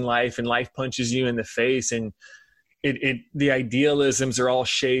things in life and life punches you in the face and the idealisms are all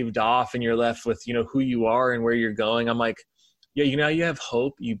shaved off and you're left with, who you are and where you're going. I'm like, yeah, you have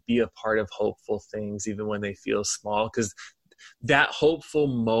hope. You be a part of hopeful things, even when they feel small. Cause that hopeful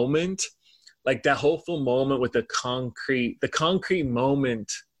moment, with the concrete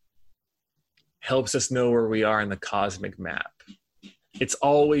moment helps us know where we are in the cosmic map. It's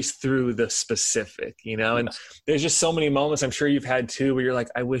always through the specific, and there's just so many moments I'm sure you've had too, where you're like,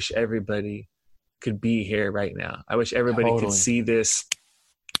 I wish everybody could be here right now. I wish everybody could see this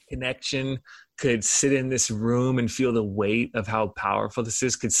connection, could sit in this room and feel the weight of how powerful this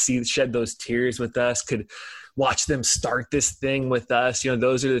is, could shed those tears with us, could watch them start this thing with us.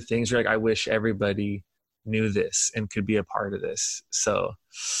 Those are the things where like, I wish everybody knew this and could be a part of this. So,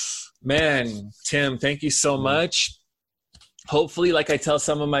 man, Tim, thank you so much. Hopefully, like I tell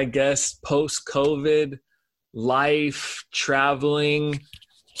some of my guests, post-COVID, life, traveling,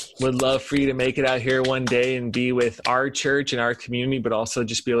 would love for you to make it out here one day and be with our church and our community, but also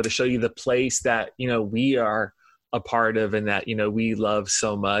just be able to show you the place that, we are a part of and that, we love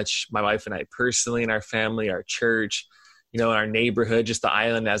so much. My wife and I personally, and our family, our church, our neighborhood, just the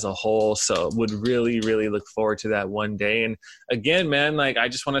island as a whole. So would really, really look forward to that one day. And again, man, like, I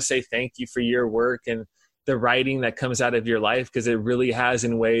just want to say thank you for your work and the writing that comes out of your life, because it really has,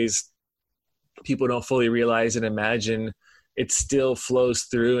 in ways people don't fully realize and imagine, it still flows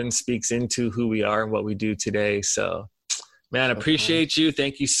through and speaks into who we are and what we do today. So, man, appreciate you.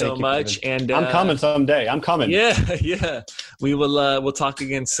 Thank you so much. And I'm coming someday. I'm coming. Yeah. We will, we'll talk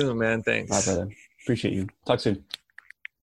again soon, man. Thanks. My brother. Appreciate you. Talk soon.